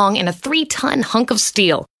speeding along in a 3-ton hunk of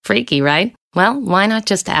steel. Freaky, right? Well, why not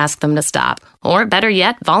just ask them to stop? Or better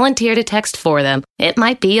yet, volunteer to text for them. It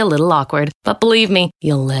might be a little awkward, but believe me,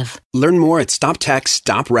 you'll live. Learn more at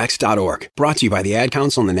stoptextstoprex.org. Brought to you by the Ad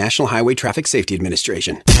Council and the National Highway Traffic Safety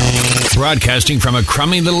Administration. Broadcasting from a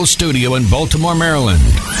crummy little studio in Baltimore, Maryland.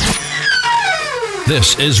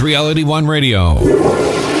 This is Reality One Radio.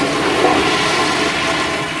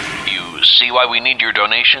 You see why we need your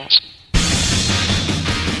donations?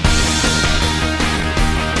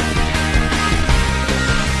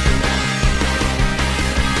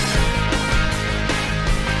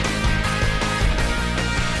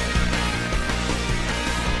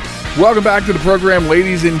 Welcome back to the program,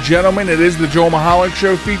 ladies and gentlemen. It is the Joel Michalec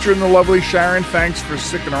Show featuring the lovely Sharon. Thanks for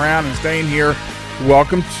sticking around and staying here.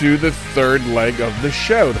 Welcome to the third leg of the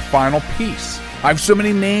show, the final piece. I have so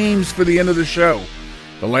many names for the end of the show.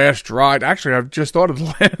 The Last Ride. Actually, I just thought of the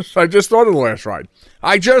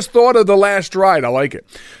Last Ride. I like it.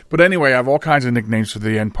 But anyway, I have all kinds of nicknames for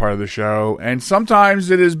the end part of the show. And sometimes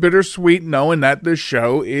it is bittersweet knowing that the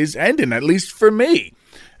show is ending, at least for me.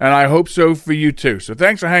 And I hope so for you too. So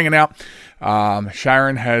thanks for hanging out.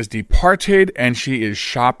 Sharon has departed and she is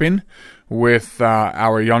shopping with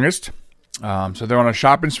our youngest. So they're on a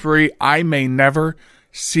shopping spree. I may never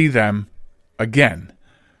see them again.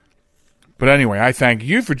 But anyway, I thank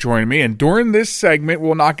you for joining me. And during this segment,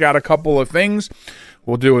 we'll knock out a couple of things.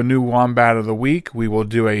 We'll do a new Wombat of the Week. We will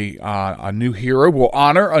do a new hero. We'll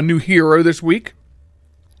honor a new hero this week.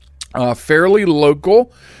 Fairly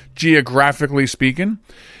local, geographically speaking.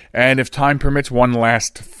 And if time permits, one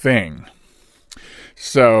last thing.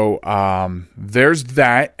 So there's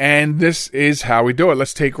that. And this is how we do it.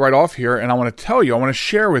 Let's take right off here. And I want to tell you, I want to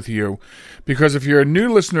share with you, because if you're a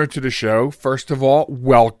new listener to the show, first of all,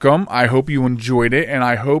 welcome. I hope you enjoyed it, and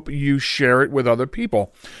I hope you share it with other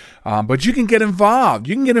people. But you can get involved.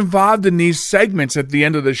 You can get involved in these segments at the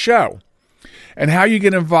end of the show. And how you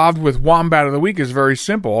get involved with Wombat of the Week is very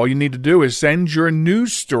simple. All you need to do is send your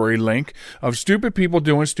news story link of stupid people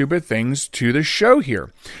doing stupid things to the show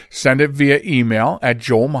here. Send it via email at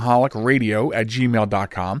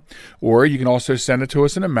joelmichalecradio@gmail.com, or you can also send it to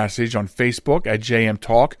us in a message on Facebook at JM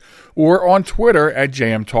Talk or on Twitter at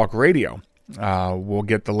JM Talk Radio. We'll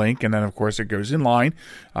get the link, and then, of course, it goes in line.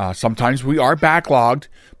 Sometimes we are backlogged,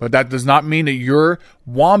 but that does not mean that your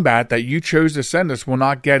Wombat that you chose to send us will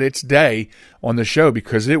not get its day on the show,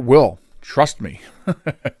 because it will. Trust me.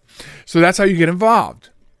 So that's how you get involved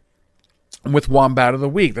with Wombat of the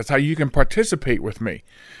Week. That's how you can participate with me.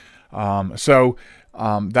 So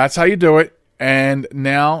that's how you do it. And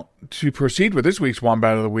now to proceed with this week's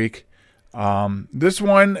Wombat of the Week. This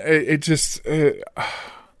one,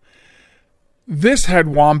 this had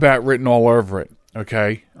Wombat written all over it,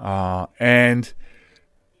 okay? And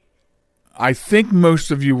I think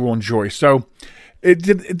most of you will enjoy. So,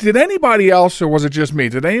 did anybody else, or was it just me?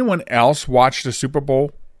 Did anyone else watch the Super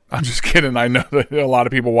Bowl? I'm just kidding. I know that a lot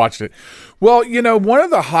of people watched it. Well, you know, one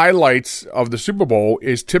of the highlights of the Super Bowl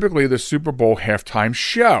is typically the Super Bowl halftime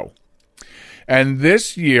show. And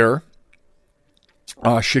this year,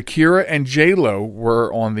 Shakira and J-Lo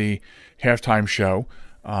were on the halftime show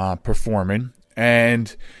performing.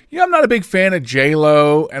 And, you know, I'm not a big fan of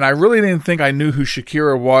J-Lo, and I really didn't think I knew who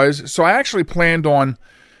Shakira was. So I actually planned on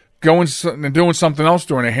going and doing something else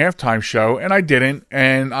during a halftime show, and I didn't.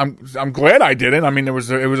 And I'm glad I didn't. I mean, it was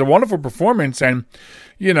a wonderful performance, and,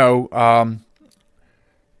 you know,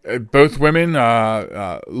 both women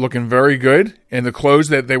looking very good in the clothes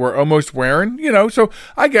that they were almost wearing, you know. So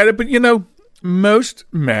I get it, but, you know, most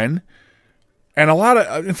men and a lot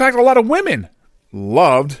of women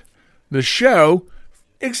loved the show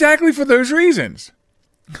exactly for those reasons.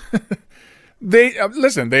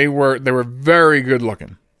 They were very good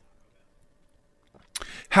looking.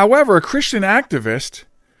 However, a Christian activist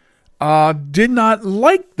did not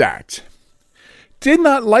like that.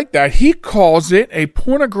 He calls it a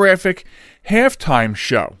pornographic halftime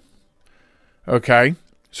show. Okay?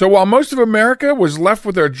 So while most of America was left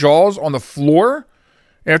with their jaws on the floor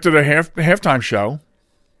after the halftime show,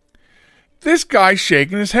 this guy's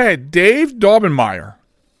shaking his head. Dave Daubenmire.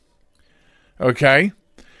 Okay?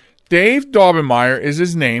 Dave Daubenmire is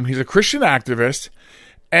his name. He's a Christian activist.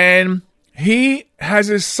 And he has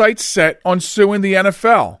his sights set on suing the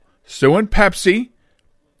NFL, suing Pepsi,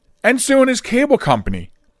 and suing his cable company,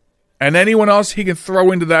 and anyone else he can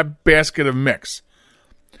throw into that basket of mix.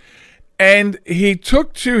 And he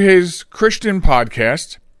took to his Christian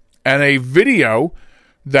podcast and a video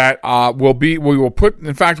that we will put,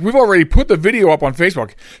 in fact, we've already put the video up on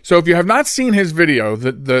Facebook. So if you have not seen his video,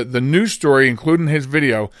 the news story, including his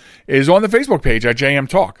video, is on the Facebook page at JM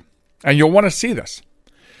Talk. And you'll want to see this.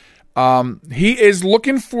 He is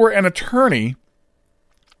looking for an attorney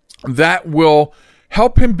that will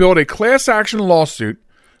help him build a class action lawsuit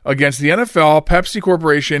against the NFL, Pepsi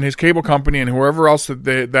Corporation, his cable company, and whoever else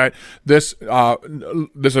that this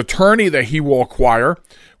attorney that he will acquire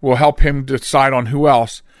will help him decide on who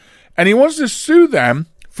else. And he wants to sue them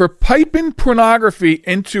for piping pornography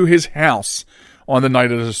into his house on the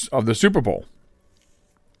night of the Super Bowl.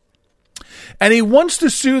 And he wants to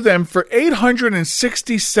sue them for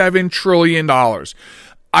 $867 trillion.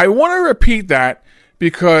 I want to repeat that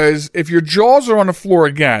because if your jaws are on the floor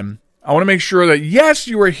again, I want to make sure that, yes,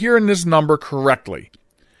 you are hearing this number correctly.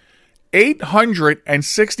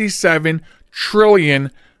 $867 trillion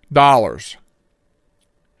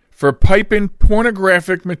for piping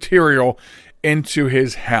pornographic material into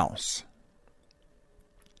his house.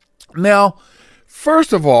 Now,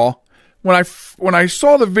 first of all, when I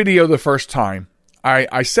saw the video the first time,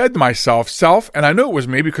 I said to myself, and I knew it was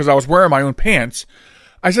me because I was wearing my own pants,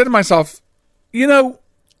 I said to myself, you know,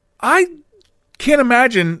 I can't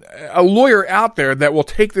imagine a lawyer out there that will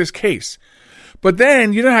take this case. But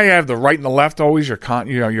then, you know how you have the right and the left always,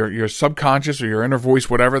 your subconscious or your inner voice,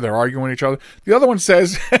 whatever, they're arguing with each other. The other one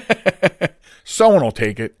says, someone will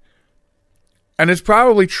take it. And it's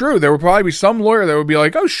probably true. There would probably be some lawyer that would be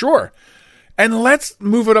like, oh, sure. And let's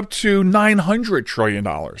move it up to $900 trillion.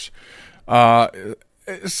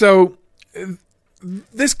 So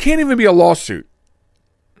this can't even be a lawsuit.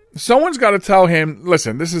 Someone's got to tell him,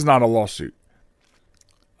 listen, this is not a lawsuit.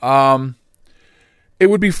 It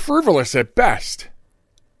would be frivolous at best.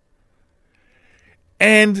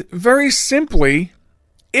 And very simply,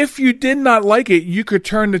 if you did not like it, you could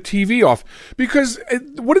turn the TV off. Because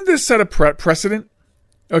wouldn't this set a precedent?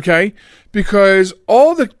 Okay? Because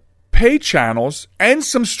all the pay channels and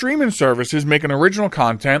some streaming services making original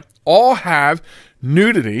content all have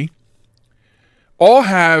nudity, all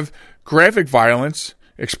have graphic violence,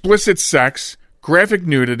 explicit sex, graphic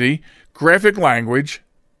nudity, graphic language.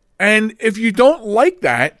 And if you don't like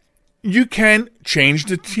that, you can change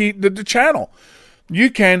the channel.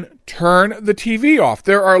 You can turn the TV off.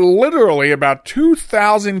 There are literally about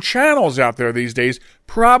 2,000 channels out there these days,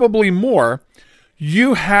 probably more.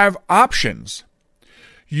 You have options.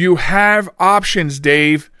 You have options,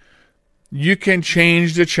 Dave. You can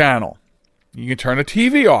change the channel. You can turn the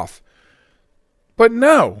TV off. But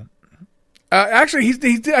no. Actually,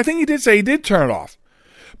 I think he did say he did turn it off.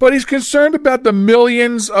 But he's concerned about the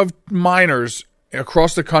millions of minors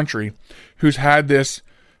across the country who's had this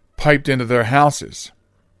piped into their houses.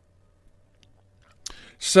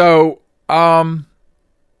 So, I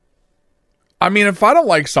mean, if I don't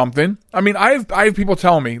like something, I mean, I have people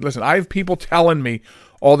telling me, listen, I have people telling me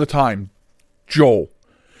all the time, Joel,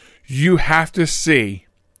 you have to see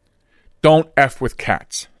Don't F with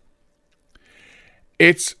Cats.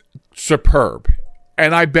 It's superb.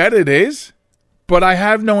 And I bet it is. But I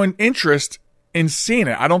have no interest in seeing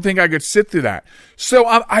it. I don't think I could sit through that. So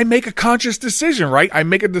I make a conscious decision, right? I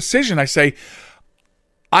make a decision. I say,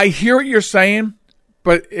 I hear what you're saying,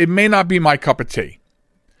 but it may not be my cup of tea.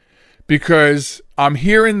 Because I'm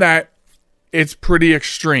hearing that it's pretty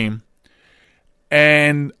extreme.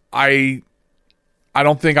 And I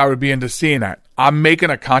don't think I would be into seeing that. I'm making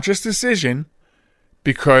a conscious decision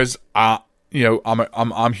because I'm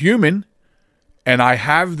human and I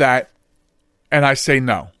have that. And I say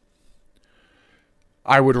no.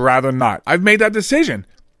 I would rather not. I've made that decision.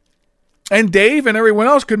 And Dave and everyone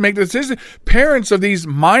else could make the decision. Parents of these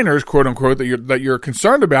minors, quote unquote, that you're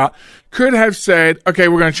concerned about, could have said, okay,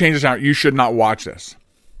 we're going to change this out. You should not watch this.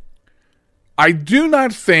 I do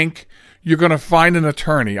not think you're going to find an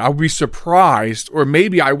attorney. I'll be surprised, or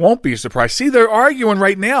maybe I won't be surprised. See, they're arguing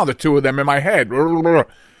right now, the two of them in my head. They're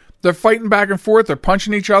fighting back and forth. They're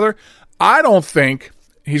punching each other. I don't think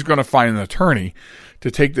he's going to find an attorney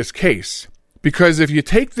to take this case. Because if you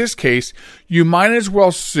take this case, you might as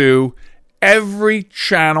well sue every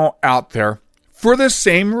channel out there for the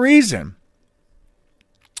same reason.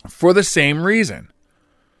 For the same reason.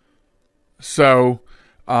 So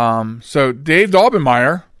Dave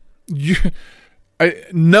Daubenmire,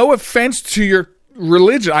 no offense to your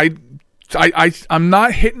religion. I'm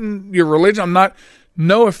not hitting your religion.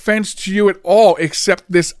 No offense to you at all, except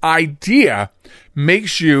this idea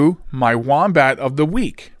makes you my wombat of the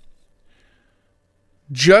week.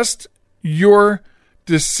 Just your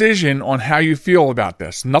decision on how you feel about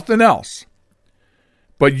this. Nothing else.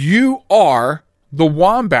 But you are the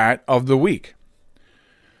wombat of the week.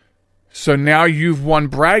 So now you've won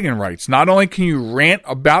bragging rights. Not only can you rant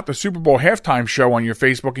about the Super Bowl halftime show on your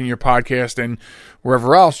Facebook and your podcast and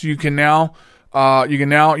wherever else, you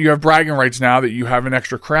have bragging rights now that you have an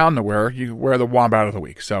extra crown to wear. You wear the wombat of the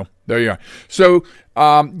week. So there you are. So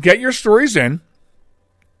get your stories in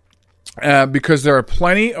because there are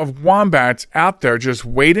plenty of wombats out there just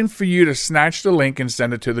waiting for you to snatch the link and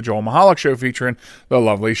send it to the Joel Michalec Show featuring the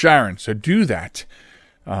lovely Sharon. So do that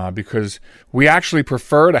because we actually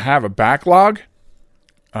prefer to have a backlog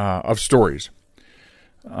of stories,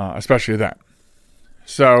 especially that.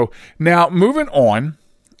 So now moving on.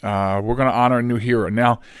 We're going to honor a new hero.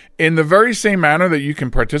 Now, in the very same manner that you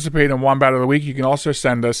can participate in Wombat of the Week, you can also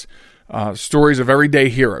send us stories of everyday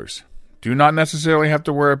heroes. Do not necessarily have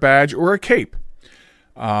to wear a badge or a cape.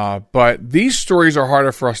 But these stories are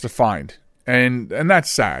harder for us to find. And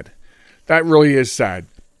that's sad. That really is sad.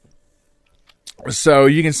 So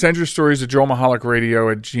you can send your stories to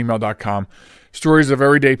joelmichalecradio@gmail.com. Stories of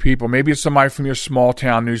everyday people. Maybe it's somebody from your small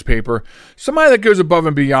town newspaper. Somebody that goes above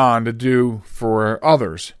and beyond to do for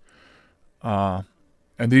others. And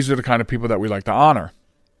these are the kind of people that we like to honor.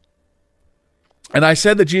 And I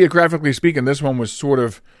said that geographically speaking, this one was sort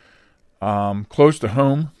of close to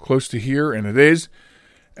home, close to here, and it is.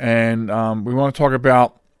 And we want to talk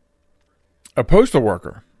about a postal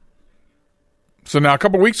worker. So now a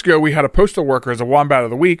couple of weeks ago, we had a postal worker as a Wombat of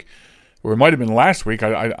the Week, or it might have been last week.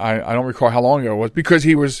 I don't recall how long ago it was, because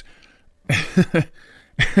he was,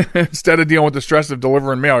 instead of dealing with the stress of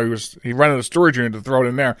delivering mail, he rented a storage unit to throw it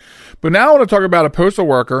in there. But now I want to talk about a postal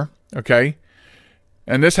worker, okay?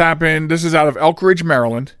 And this is out of Elk Ridge,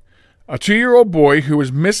 Maryland. A 2-year-old boy who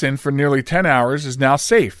was missing for nearly 10 hours is now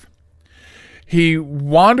safe. He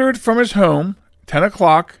wandered from his home 10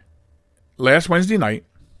 o'clock last Wednesday night,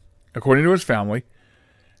 according to his family,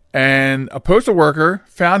 and a postal worker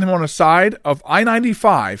found him on the side of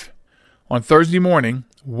I-95 on Thursday morning,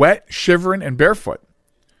 wet, shivering, and barefoot.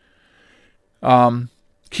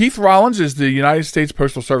 Keith Rollins is the United States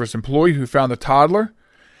Postal Service employee who found the toddler,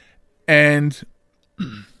 and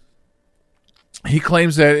he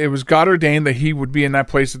claims that it was God ordained that he would be in that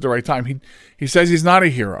place at the right time. He says he's not a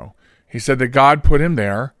hero. He said that God put him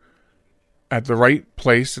there at the right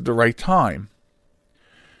place at the right time.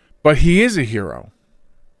 But he is a hero.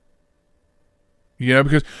 You know,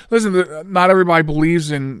 because, listen, not everybody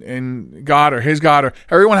believes in God or his God, or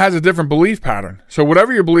everyone has a different belief pattern. So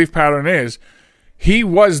whatever your belief pattern is, he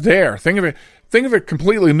was there. Think of it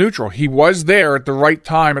completely neutral. He was there at the right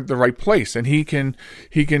time, at the right place. And he can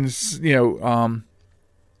say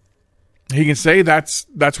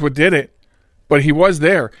that's what did it, but he was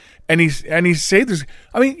there. And he said this.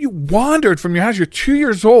 I mean, you wandered from your house. You're 2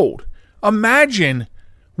 years old. Imagine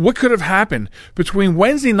what could have happened between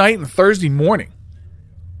Wednesday night and Thursday morning.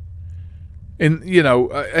 And,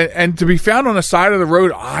 and to be found on the side of the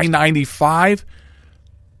road, I-95.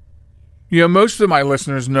 Most of my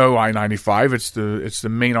listeners know I-95. It's the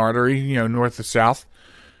main artery, north to south,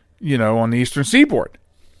 on the eastern seaboard.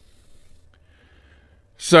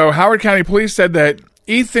 So Howard County Police said that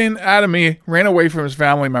Ethan Adamy ran away from his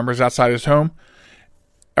family members outside his home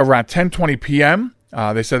around 10:20 p.m.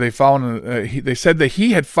 They said they said that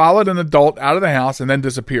he had followed an adult out of the house and then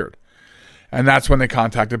disappeared. And that's when they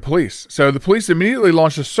contacted police. So the police immediately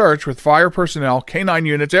launched a search with fire personnel, K-9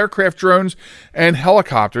 units, aircraft, drones, and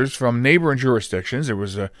helicopters from neighboring jurisdictions. It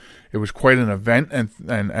was quite an event,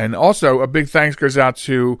 and also a big thanks goes out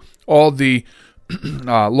to all the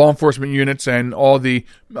law enforcement units and all the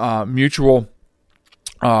mutual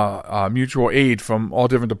aid from all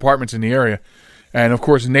different departments in the area. And, of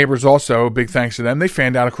course, neighbors also, big thanks to them. They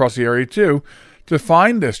fanned out across the area, too, to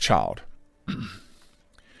find this child.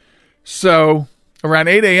 So, around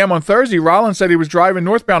 8 a.m. on Thursday, Rollins said he was driving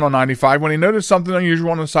northbound on 95 when he noticed something unusual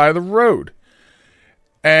on the side of the road.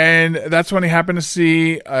 And that's when he happened to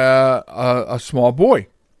see a small boy.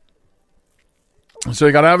 So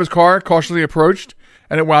he got out of his car, cautiously approached,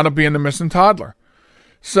 and it wound up being the missing toddler.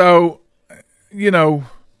 So,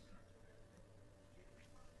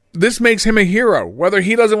 this makes him a hero, whether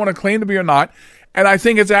he doesn't want to claim to be or not. And I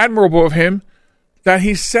think it's admirable of him that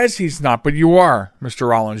he says he's not, but you are, Mr.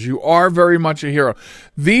 Rollins. You are very much a hero.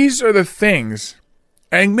 These are the things,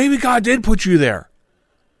 and maybe God did put you there.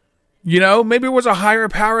 Maybe it was a higher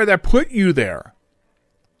power that put you there.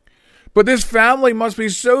 But this family must be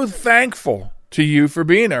so thankful to you for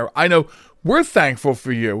being there. I know we're thankful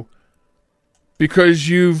for you because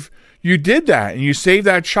you did that and you saved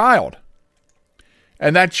that child.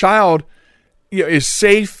 And that child is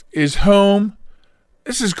safe, is home.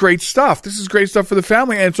 This is great stuff. This is great stuff for the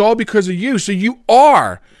family, and it's all because of you. So you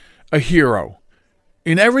are a hero.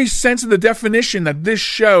 In every sense of the definition that this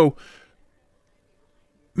show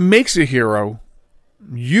makes a hero,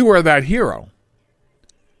 you are that hero.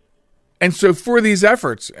 And so for these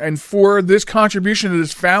efforts and for this contribution to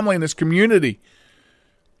this family and this community,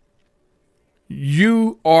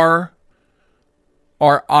 you are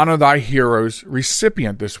our Honor Thy Heroes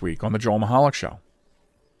recipient this week on the Joel Michalec Show.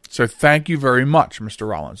 So thank you very much, Mr.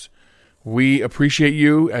 Rollins. We appreciate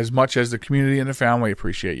you as much as the community and the family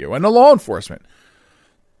appreciate you. And the law enforcement.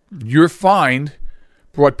 Your find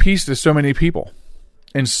brought peace to so many people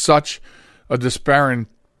in such a despairing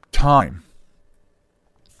time.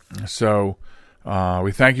 So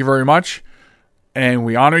we thank you very much, and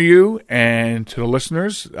we honor you. And to the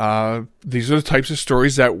listeners, these are the types of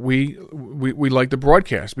stories that we like to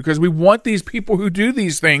broadcast, because we want these people who do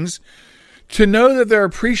these things to know that they're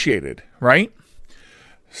appreciated, right?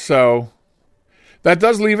 So that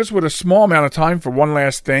does leave us with a small amount of time for one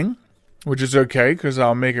last thing, which is okay because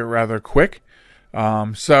I'll make it rather quick.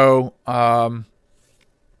 Turning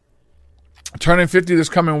 50 this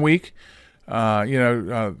coming week,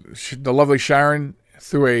 the lovely Sharon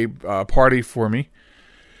threw a party for me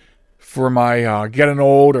for my getting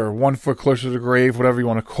old, or 1 foot closer to the grave, whatever you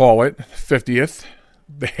want to call it, 50th,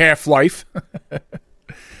 the half-life.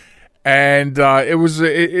 And it was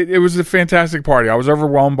a fantastic party. I was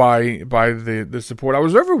overwhelmed by the support. I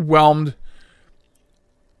was overwhelmed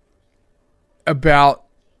about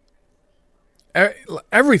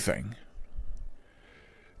everything,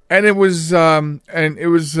 and it was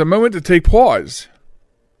a moment to take pause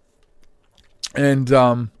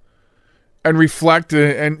and reflect.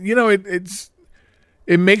 And you know,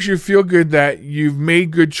 it makes you feel good that you've made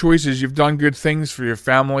good choices. You've done good things for your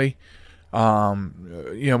family. You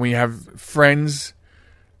know, when you have friends,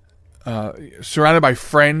 surrounded by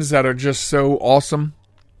friends that are just so awesome.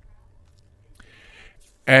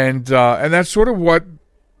 And that's sort of what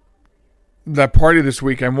that party this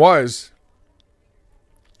weekend was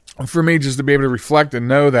for me, just to be able to reflect and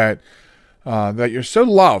know that you're so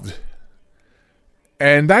loved.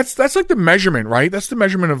 And that's like the measurement, right? That's the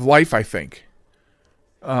measurement of life, I think.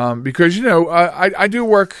 Because, you know, I do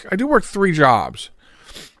work 3 jobs.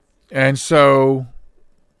 And so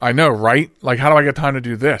I know, right? Like, how do I get time to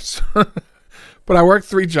do this? But I work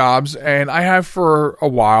 3 jobs, and I have for a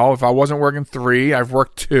while. If I wasn't working 3, I've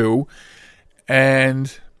worked 2.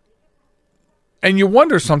 And you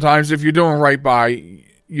wonder sometimes if you're doing right by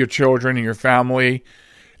your children and your family.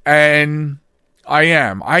 And I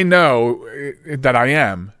am. I know that I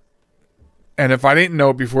am. And if I didn't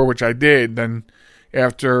know it before, which I did, then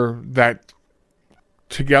after that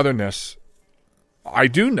togetherness, I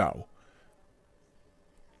do know.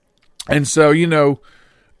 And so, you know,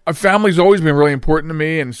 a family's always been really important to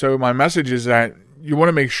me. And so my message is that you want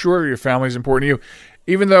to make sure your family's important to you.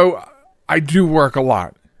 Even though I do work a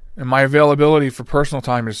lot and my availability for personal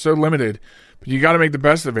time is so limited, but you got to make the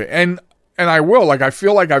best of it. And I will. Like, I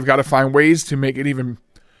feel like I've got to find ways to make it even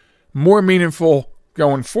more meaningful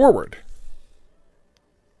going forward,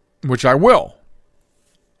 which I will.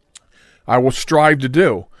 I will strive to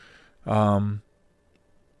do.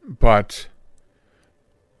 But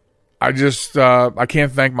I just, I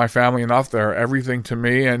can't thank my family enough. They're everything to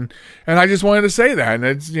me. And I just wanted to say that. And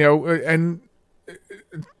it's, you know, and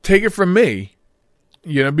take it from me,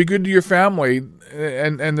 you know, be good to your family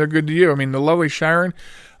and they're good to you. I mean, the lovely Sharon,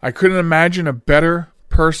 I couldn't imagine a better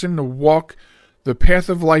person to walk the path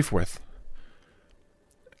of life with.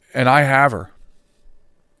 And I have her.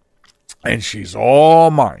 And she's all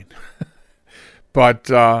mine. But,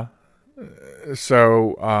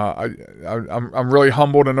 so I'm really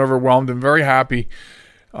humbled and overwhelmed and very happy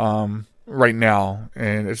right now.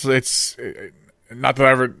 And it's not that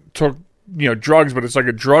I ever took, you know, drugs, but it's like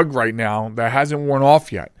a drug right now that hasn't worn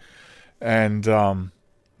off yet. And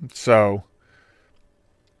so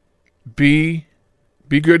be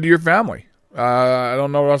good to your family. I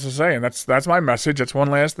don't know what else to say, and that's my message. That's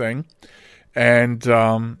one last thing. And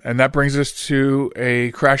that brings us to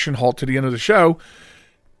a crashing halt to the end of the show.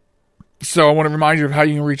 So I want to remind you of how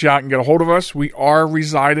you can reach out and get a hold of us. We are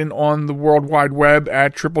residing on the World Wide Web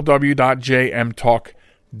at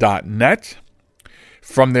www.jmtalk.net.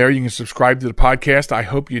 From there, you can subscribe to the podcast. I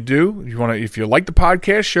hope you do. If you like the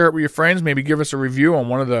podcast, share it with your friends. Maybe give us a review on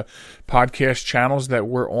one of the podcast channels that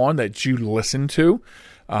we're on that you listen to.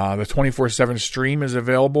 The 24/7 stream is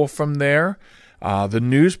available from there. The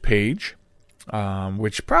news page,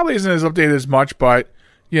 which probably isn't as updated as much, but,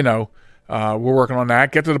 you know, we're working on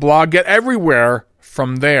that. Get to the blog. Get everywhere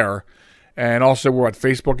from there. And also, we're at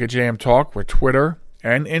Facebook at JM Talk. We're Twitter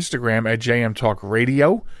and Instagram at JM Talk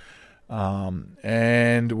Radio.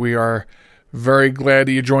 And we are very glad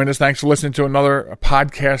that you joined us. Thanks for listening to another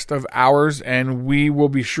podcast of ours. And we will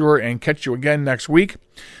be sure and catch you again next week.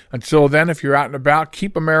 Until then, if you're out and about,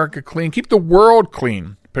 keep America clean. Keep the world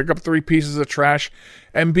clean. Pick up 3 pieces of trash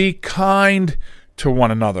and be kind to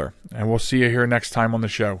one another. And we'll see you here next time on the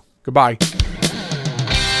show. Goodbye.